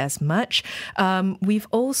love it as much. We've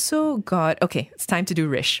also got, it's time to do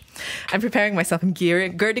Rish. I'm preparing myself, I'm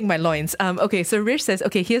girding my loins. So Rish says,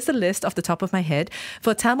 here's the list off the top of my head.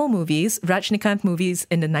 For Tamil movies, Rajnikant movies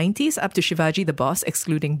in the 90s up to Shivaji the Boss,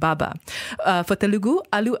 excluding Baba. For Telugu,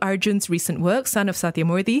 Allu Arjun's recent work, Son of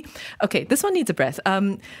Satyamurthy. Okay, this one needs a breath.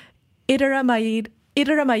 Idara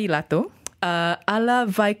Mailato, Ala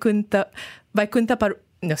Vaikunta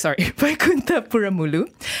Puramulu.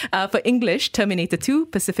 For English, Terminator 2,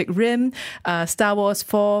 Pacific Rim, Star Wars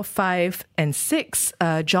 4, 5, and 6,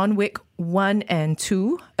 John Wick 1 and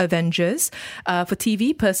 2, Avengers. For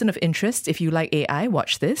TV, Person of Interest, if you like AI,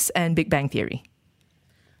 watch this, and Big Bang Theory.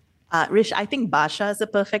 Rish, I think Basha is a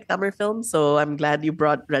perfect Tamil film, so I'm glad you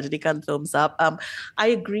brought Rajnikant films up. I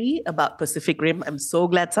agree about Pacific Rim. I'm so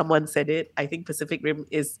glad someone said it. I think Pacific Rim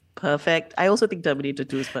is perfect. I also think Terminator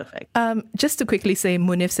 2 is perfect. Just to quickly say,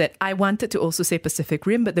 Munif said, I wanted to also say Pacific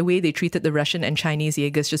Rim, but the way they treated the Russian and Chinese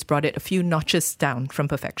Jaegers just brought it a few notches down from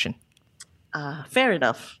perfection. Fair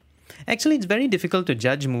enough. Actually, it's very difficult to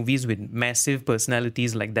judge movies with massive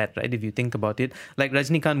personalities like that, right? If you think about it, like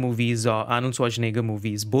Rajnikant movies or Arnold Schwarzenegger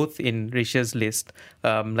movies, both in Risha's list,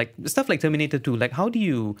 like stuff like Terminator 2. Like, how do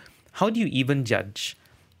you even judge?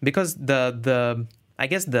 Because the I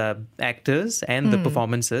guess the actors and the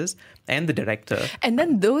performances and the director, and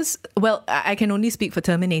then those. Well, I can only speak for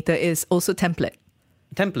Terminator. Is also template.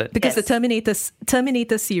 Because the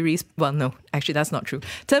Terminator series, well, no, actually that's not true.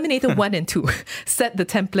 Terminator 1 and 2 set the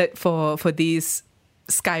template for these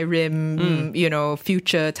Skyrim,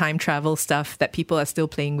 future time travel stuff that people are still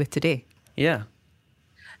playing with today. Yeah.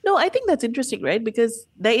 No, I think that's interesting, right? Because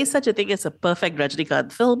there is such a thing as a perfect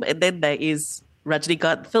Rajnikant film, and then there is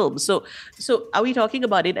Rajnikant film. So are we talking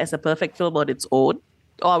about it as a perfect film on its own?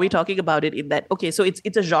 Or are we talking about it in that, okay, so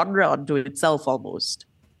it's a genre unto itself almost.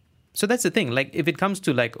 So that's the thing. Like, if it comes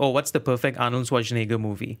to like, oh, what's the perfect Arnold Schwarzenegger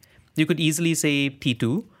movie? You could easily say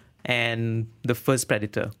P2 and the first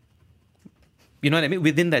Predator. You know what I mean?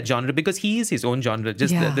 Within that genre, because he is his own genre,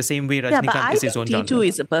 just the same way Rajinikanth is his own genre. P2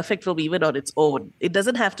 is a perfect film even on its own. It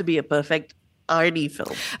doesn't have to be a perfect Arnie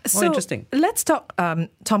film. So interesting. Let's talk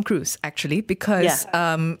Tom Cruise, actually, because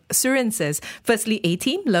Surin says, firstly,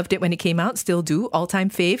 A-Team, loved it when it came out, still do, all-time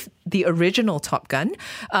fave, the original Top Gun,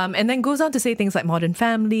 and then goes on to say things like Modern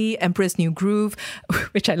Family, Emperor's New Groove,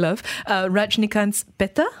 which I love, Rajnikant's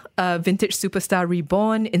Beta, Vintage Superstar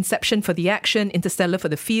Reborn, Inception for the action, Interstellar for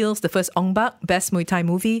the feels, the first Ong Bak, best Muay Thai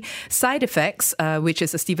movie, Side Effects, which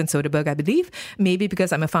is a Steven Soderbergh, I believe, maybe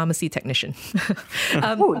because I'm a pharmacy technician.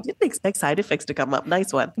 Didn't expect Side Effects to come up.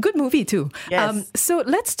 Nice one. Good movie too. Yes. So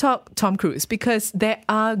let's talk Tom Cruise, because there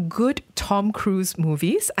are good Tom Cruise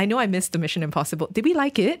movies. I know I missed the Mission Impossible. Did we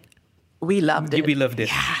like it? We loved it. We loved it.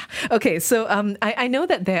 Yeah. Okay, so I know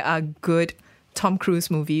that there are good Tom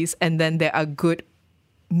Cruise movies, and then there are good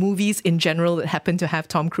movies in general that happen to have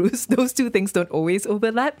Tom Cruise. Those two things don't always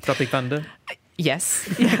overlap. Tropic Thunder. Yes,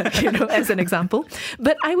 as an example.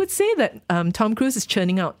 But I would say that Tom Cruise is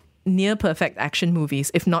churning out near perfect action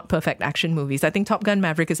movies, if not perfect action movies. I think Top Gun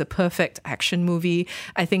Maverick is a perfect action movie.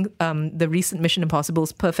 I think the recent Mission Impossible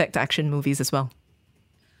is perfect action movies as well.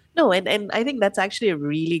 No, and I think that's actually a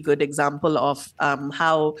really good example of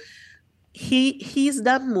how he's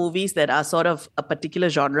done movies that are sort of a particular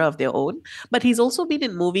genre of their own, but he's also been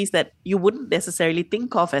in movies that you wouldn't necessarily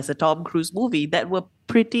think of as a Tom Cruise movie that were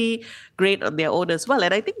pretty great on their own as well.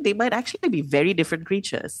 And I think they might actually be very different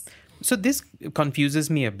creatures. So this confuses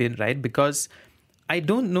me a bit, right? Because I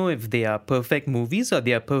don't know if they are perfect movies or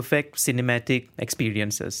they are perfect cinematic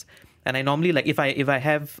experiences. And I normally, like, if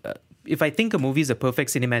I think a movie is a perfect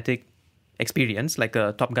cinematic experience, like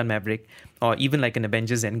a Top Gun Maverick or even like an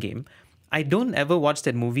Avengers Endgame, I don't ever watch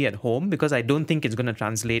that movie at home because I don't think it's going to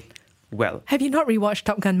translate well. Have you not rewatched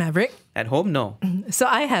Top Gun Maverick? At home, no. So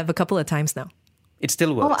I have a couple of times now. It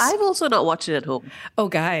still works. Oh, I've also not watched it at home. Oh,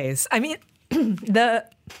 guys. I mean, the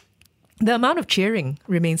amount of cheering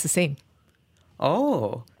remains the same.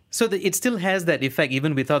 Oh, so it still has that effect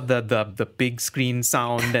even without the big screen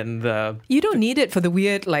sound and the... You don't need it for the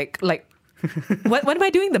weird, like what am I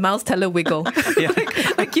doing? The mouse teller wiggle.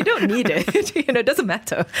 like you don't need it. It doesn't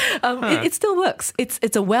matter. It still works.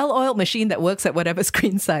 It's a well-oiled machine that works at whatever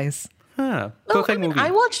screen size. Perfect movie.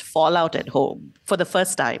 I watched Fallout at home for the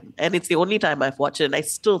first time, and it's the only time I've watched it, and I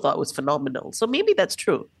still thought it was phenomenal. So maybe that's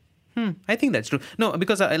true. I think that's true. No,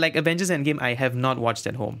 because like Avengers Endgame, I have not watched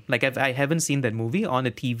at home. Like I haven't seen that movie on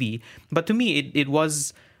a TV. But to me, it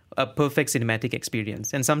was a perfect cinematic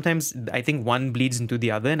experience. And sometimes I think one bleeds into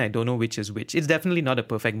the other and I don't know which is which. It's definitely not a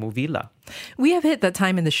perfect movie. We have hit that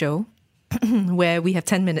time in the show where we have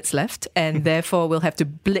 10 minutes left and therefore we'll have to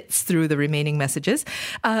blitz through the remaining messages.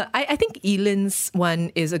 I think Elin's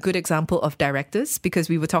one is a good example of directors because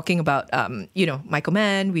we were talking about, Michael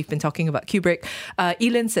Mann, we've been talking about Kubrick.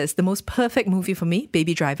 Elin says, the most perfect movie for me,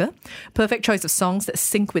 Baby Driver. Perfect choice of songs that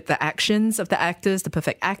sync with the actions of the actors, the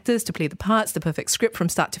perfect actors to play the parts, the perfect script from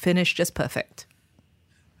start to finish, just perfect.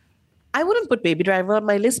 I wouldn't put Baby Driver on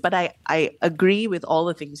my list, but I agree with all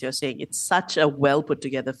the things you're saying. It's such a well put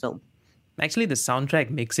together film. Actually, the soundtrack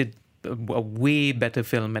makes it a way better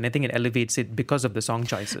film, and I think it elevates it because of the song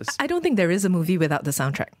choices. I don't think there is a movie without the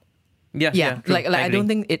soundtrack. Yeah. True. I don't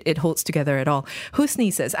think it holds together at all.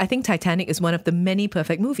 Husni says, I think Titanic is one of the many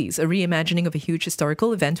perfect movies, a reimagining of a huge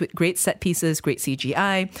historical event with great set pieces, great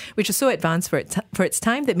CGI, which is so advanced for its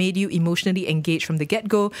time that made you emotionally engaged from the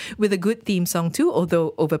get-go, with a good theme song too,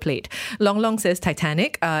 although overplayed. Long Long says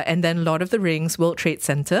Titanic, and then Lord of the Rings, World Trade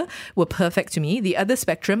Center were perfect to me. The other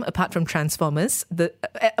spectrum, apart from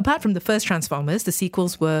the first Transformers, the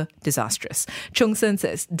sequels were disastrous. Chung Sen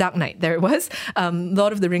says Dark Knight, there it was.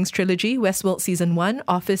 Lord of the Rings trilogy, Westworld Season 1,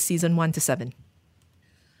 Office Season 1 to 7.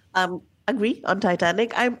 Agree on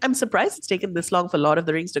Titanic. I'm surprised it's taken this long for Lord of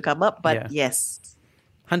the Rings to come up, but yes.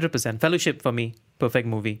 100%. Fellowship for me, perfect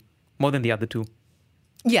movie. More than the other two.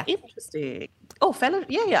 Yeah. Interesting. Oh,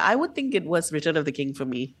 yeah. I would think it was Return of the King for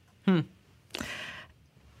me.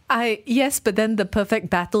 Yes, but then the perfect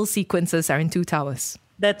battle sequences are in Two Towers.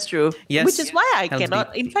 That's true. Yes. Which is why I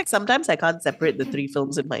cannot... In fact, sometimes I can't separate the three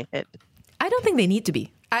films in my head. I don't think they need to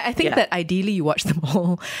be. I think that ideally you watch them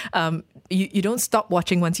all. You don't stop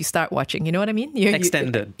watching once you start watching. You know what I mean?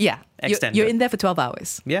 Extended. Extended. You're in there for 12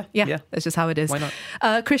 hours. Yeah. That's just how it is. Why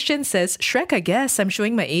not? Christian says, Shrek, I guess. I'm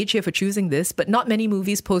showing my age here for choosing this, but not many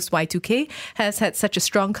movies post Y2K has had such a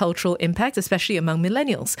strong cultural impact, especially among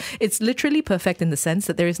millennials. It's literally perfect in the sense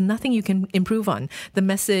that there is nothing you can improve on. The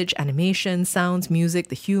message, animation, sounds, music,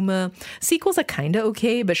 the humor. Sequels are kind of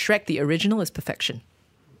okay, but Shrek, the original, is perfection.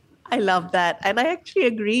 I love that. And I actually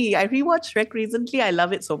agree. I rewatched Shrek recently. I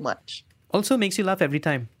love it so much. Also makes you laugh every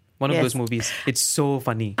time. One of those movies. It's so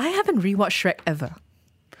funny. I haven't rewatched Shrek ever.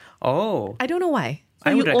 Oh. I don't know why.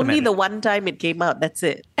 I would recommend only it. the one time it came out, that's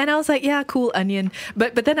it. And I was like, yeah, cool, onion.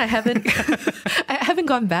 But then I haven't I haven't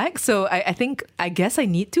gone back. So I guess I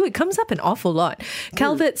need to. It comes up an awful lot.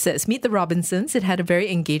 Calvert says, Meet the Robinsons. It had a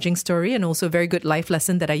very engaging story and also a very good life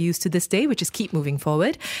lesson that I use to this day, which is keep moving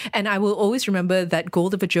forward. And I will always remember that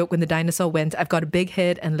gold of a joke when the dinosaur went, I've got a big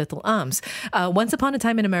head and little arms. Once Upon a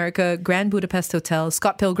Time in America, Grand Budapest Hotel,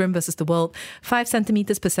 Scott Pilgrim vs. the World, 5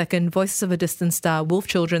 centimeters per second, Voices of a Distant Star, Wolf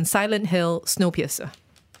Children, Silent Hill, Snowpiercer.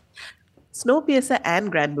 Snowpiercer and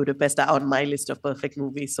Grand Budapest are on my list of perfect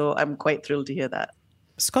movies, so I'm quite thrilled to hear that.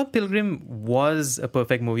 Scott Pilgrim was a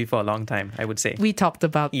perfect movie for a long time, I would say. We talked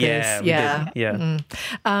about this. Yeah.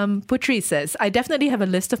 Putri says, I definitely have a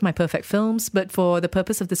list of my perfect films, but for the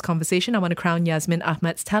purpose of this conversation, I want to crown Yasmin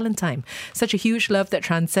Ahmad's Talent Time. Such a huge love that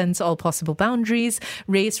transcends all possible boundaries,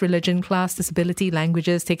 race, religion, class, disability,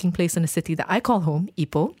 languages, taking place in a city that I call home,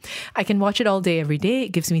 Ipoh. I can watch it all day, every day.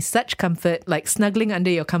 It gives me such comfort, like snuggling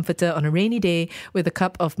under your comforter on a rainy day with a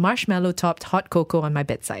cup of marshmallow-topped hot cocoa on my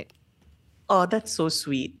bedside. Oh, that's so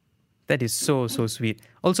sweet. That is so sweet.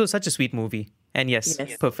 Also, such a sweet movie. And yes.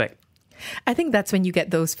 Perfect. I think that's when you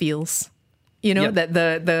get those feels. You know, that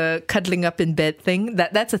the cuddling up in bed thing,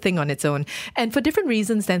 that's a thing on its own. And for different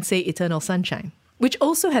reasons than, say, Eternal Sunshine, which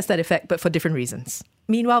also has that effect, but for different reasons.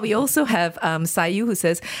 Meanwhile, we also have Sayu, who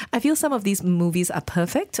says, I feel some of these movies are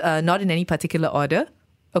perfect, not in any particular order.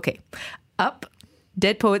 Okay. Up,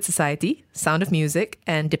 Dead Poets Society, Sound of Music,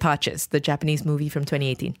 and Departures, the Japanese movie from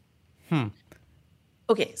 2018.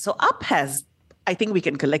 Okay, so Up has, I think we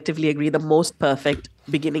can collectively agree, the most perfect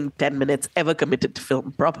beginning 10 minutes ever committed to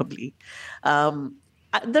film, probably. The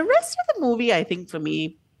rest of the movie, I think, for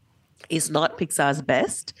me, is not Pixar's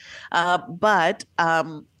best. But I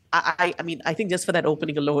mean, I think just for that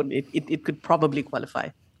opening alone, it could probably qualify.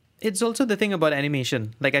 It's also the thing about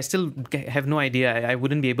animation. Like, I still have no idea. I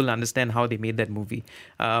wouldn't be able to understand how they made that movie.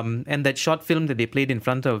 And that short film that they played in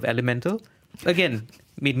front of Elemental, again,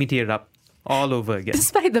 made me tear up. All over again.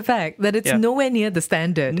 Despite the fact that it's nowhere near the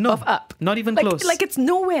standard of Up. Not even close. Like it's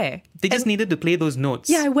nowhere. They just needed to play those notes.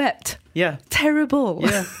 Yeah, I wept. Yeah. Terrible.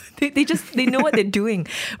 Yeah. they know what they're doing.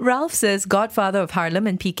 Ralph says Godfather of Harlem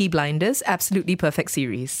and Peaky Blinders, absolutely perfect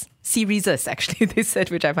series. Series, actually, they said,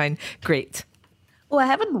 which I find great. Oh, I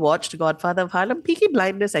haven't watched Godfather of Harlem. Peaky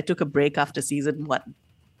Blinders, I took a break after season 1.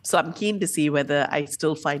 So I'm keen to see whether I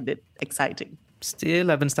still find it exciting. Still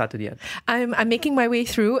haven't started yet. I'm making my way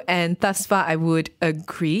through, and thus far I would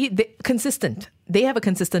agree. Consistent. They have a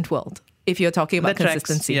consistent world, if you're talking about that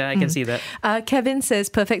consistency. Tracks. Yeah, I can see that. Kevin says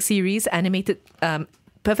perfect series, animated...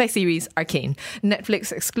 Perfect series, Arcane.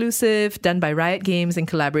 Netflix exclusive, done by Riot Games in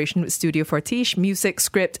collaboration with Studio Fortiche. Music,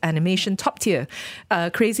 script, animation, top tier.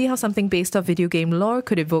 Crazy how something based off video game lore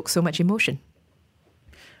could evoke so much emotion.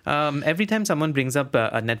 Every time someone brings up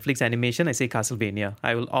a Netflix animation, I say Castlevania.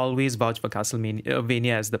 I will always vouch for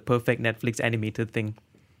Castlevania as the perfect Netflix animated thing.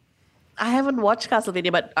 I haven't watched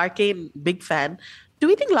Castlevania, but Arcane, big fan. Do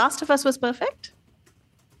we think Last of Us was perfect?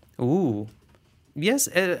 Ooh. Yes,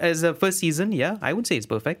 as a first season, yeah, I would say it's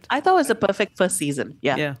perfect. I thought it was a perfect first season,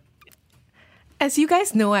 Yeah. As you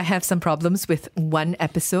guys know, I have some problems with one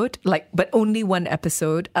episode, but only one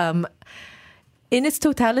episode. In its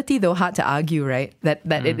totality, though, hard to argue, right? That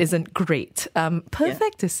it isn't great.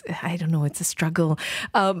 Perfect is, I don't know, it's a struggle.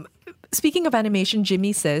 Speaking of animation,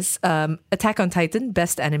 Jimmy says Attack on Titan,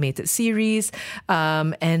 best animated series.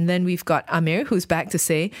 And then we've got Amir, who's back to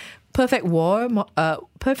say perfect war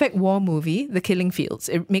movie, The Killing Fields.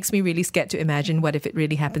 It makes me really scared to imagine what if it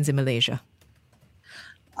really happens in Malaysia.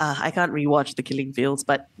 I can't rewatch The Killing Fields,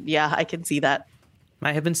 but yeah, I can see that.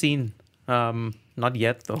 I haven't seen. Not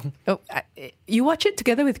yet, though. Oh, you watch it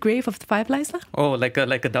together with Grave of the Fireflies, lah? Oh, like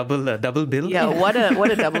a double bill. Yeah, what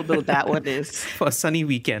a double bill that one is for a sunny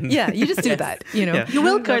weekend. Yeah, you just do that. You know, you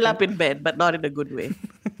will curl up in bed, but not in a good way.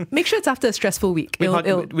 Make sure it's after a stressful week.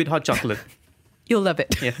 With hot chocolate. You'll love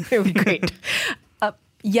it. Yeah, it'll be great.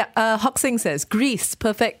 Hock Sing says Grease,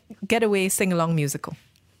 perfect getaway sing along musical.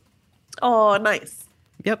 Oh, nice.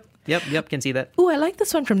 Yep. Yep, can see that. Oh, I like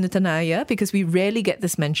this one from Nitanaya because we rarely get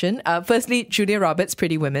this mention. Firstly, Julia Roberts'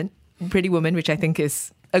 Pretty Woman, which I think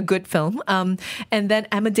is a good film. And then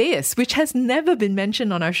Amadeus, which has never been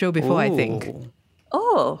mentioned on our show before, I think.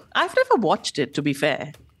 Oh, I've never watched it, to be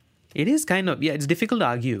fair. It is kind of, it's difficult to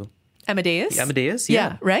argue. Amadeus? Amadeus,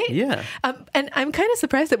 yeah. Right? Yeah. And I'm kind of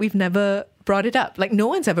surprised that we've never brought it up. Like, no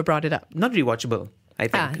one's ever brought it up. Not rewatchable, I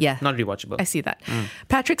think. Yeah. Not rewatchable. I see that.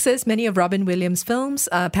 Patrick says many of Robin Williams' films,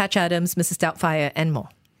 Patch Adams, Mrs. Doubtfire, and more.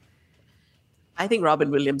 I think Robin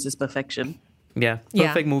Williams is perfection. Yeah,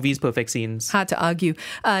 perfect movies, perfect scenes. Hard to argue.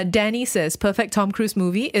 Danny says perfect Tom Cruise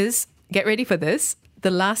movie is, get ready for this, The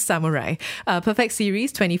Last Samurai. Perfect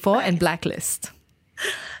series, 24, and Blacklist.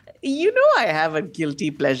 You know I have a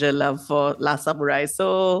guilty pleasure love for Last Samurai,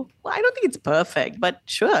 so I don't think it's perfect, but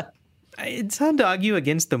sure. It's hard to argue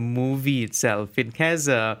against the movie itself. It has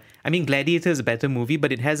Gladiator is a better movie,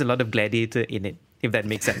 but it has a lot of Gladiator in it, if that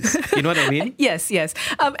makes sense. You know what I mean? Yes.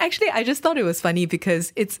 Actually, I just thought it was funny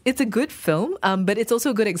because it's a good film, but it's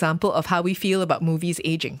also a good example of how we feel about movies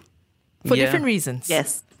aging for different reasons.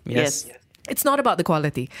 Yes. It's not about the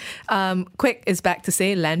quality. Quick is back to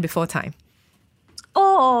say Land Before Time.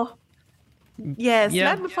 Oh, yes.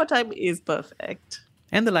 Land Before Time is perfect.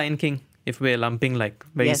 And The Lion King, if we're lumping like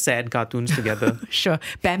very sad cartoons together. Sure.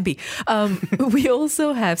 Bambi. We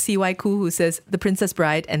also have CY Koo who says The Princess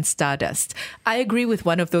Bride and Stardust. I agree with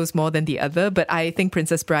one of those more than the other, but I think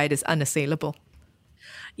Princess Bride is unassailable.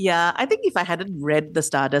 Yeah, I think if I hadn't read the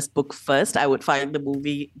Stardust book first, I would find the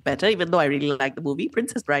movie better, even though I really like the movie.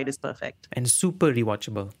 Princess Bride is perfect. And super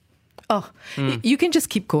rewatchable. Oh, you can just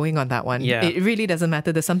keep going on that one. Yeah. It really doesn't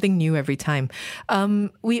matter. There's something new every time.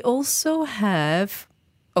 We also have...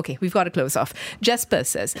 Okay, we've got to close off. Jesper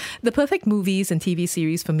says, the perfect movies and TV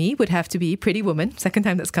series for me would have to be Pretty Woman, second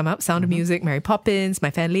time that's come up, Sound of Music, Mary Poppins,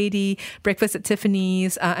 My Fair Lady, Breakfast at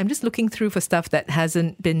Tiffany's. I'm just looking through for stuff that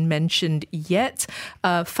hasn't been mentioned yet.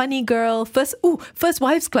 Funny Girl, First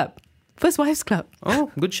Wives Club. First Wives Club.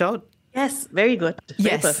 Oh, good shout. Yes, very good.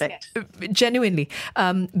 Very perfect. Genuinely.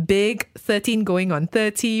 Big, 13 Going on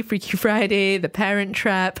 30, Freaky Friday, The Parent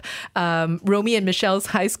Trap, Romy and Michelle's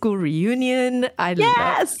high school reunion.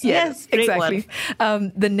 Yes, great exactly.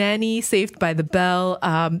 The Nanny, Saved by the Bell,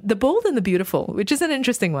 The Bold and the Beautiful, which is an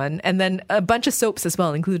interesting one. And then a bunch of soaps as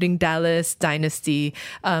well, including Dallas, Dynasty,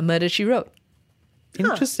 Murder, She Wrote.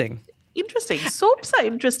 Interesting. Interesting. Soaps are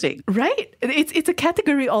interesting. Right? It's a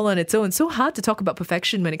category all on its own. So hard to talk about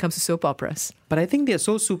perfection when it comes to soap operas. But I think they're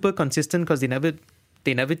so super consistent because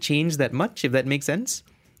they never change that much, if that makes sense.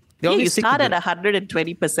 You start at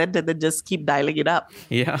 120% and then just keep dialing it up.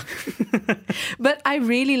 Yeah. But I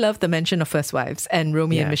really love the mention of First Wives and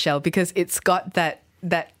Romy and Michelle because it's got that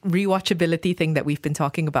rewatchability thing that we've been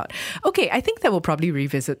talking about. Okay, I think that we'll probably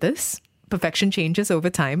revisit this. Perfection changes over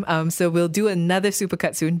time. So we'll do another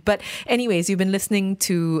Supercut soon. But anyways, you've been listening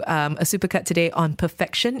to a Supercut today on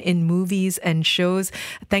perfection in movies and shows.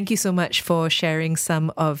 Thank you so much for sharing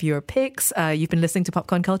some of your picks. You've been listening to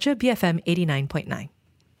Popcorn Culture, BFM 89.9.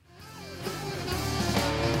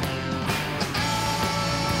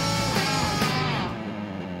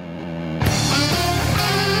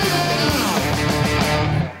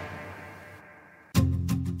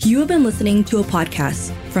 You have been listening to a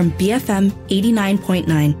podcast from BFM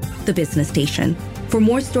 89.9, the business station. For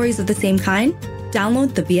more stories of the same kind,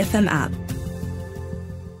 download the BFM app.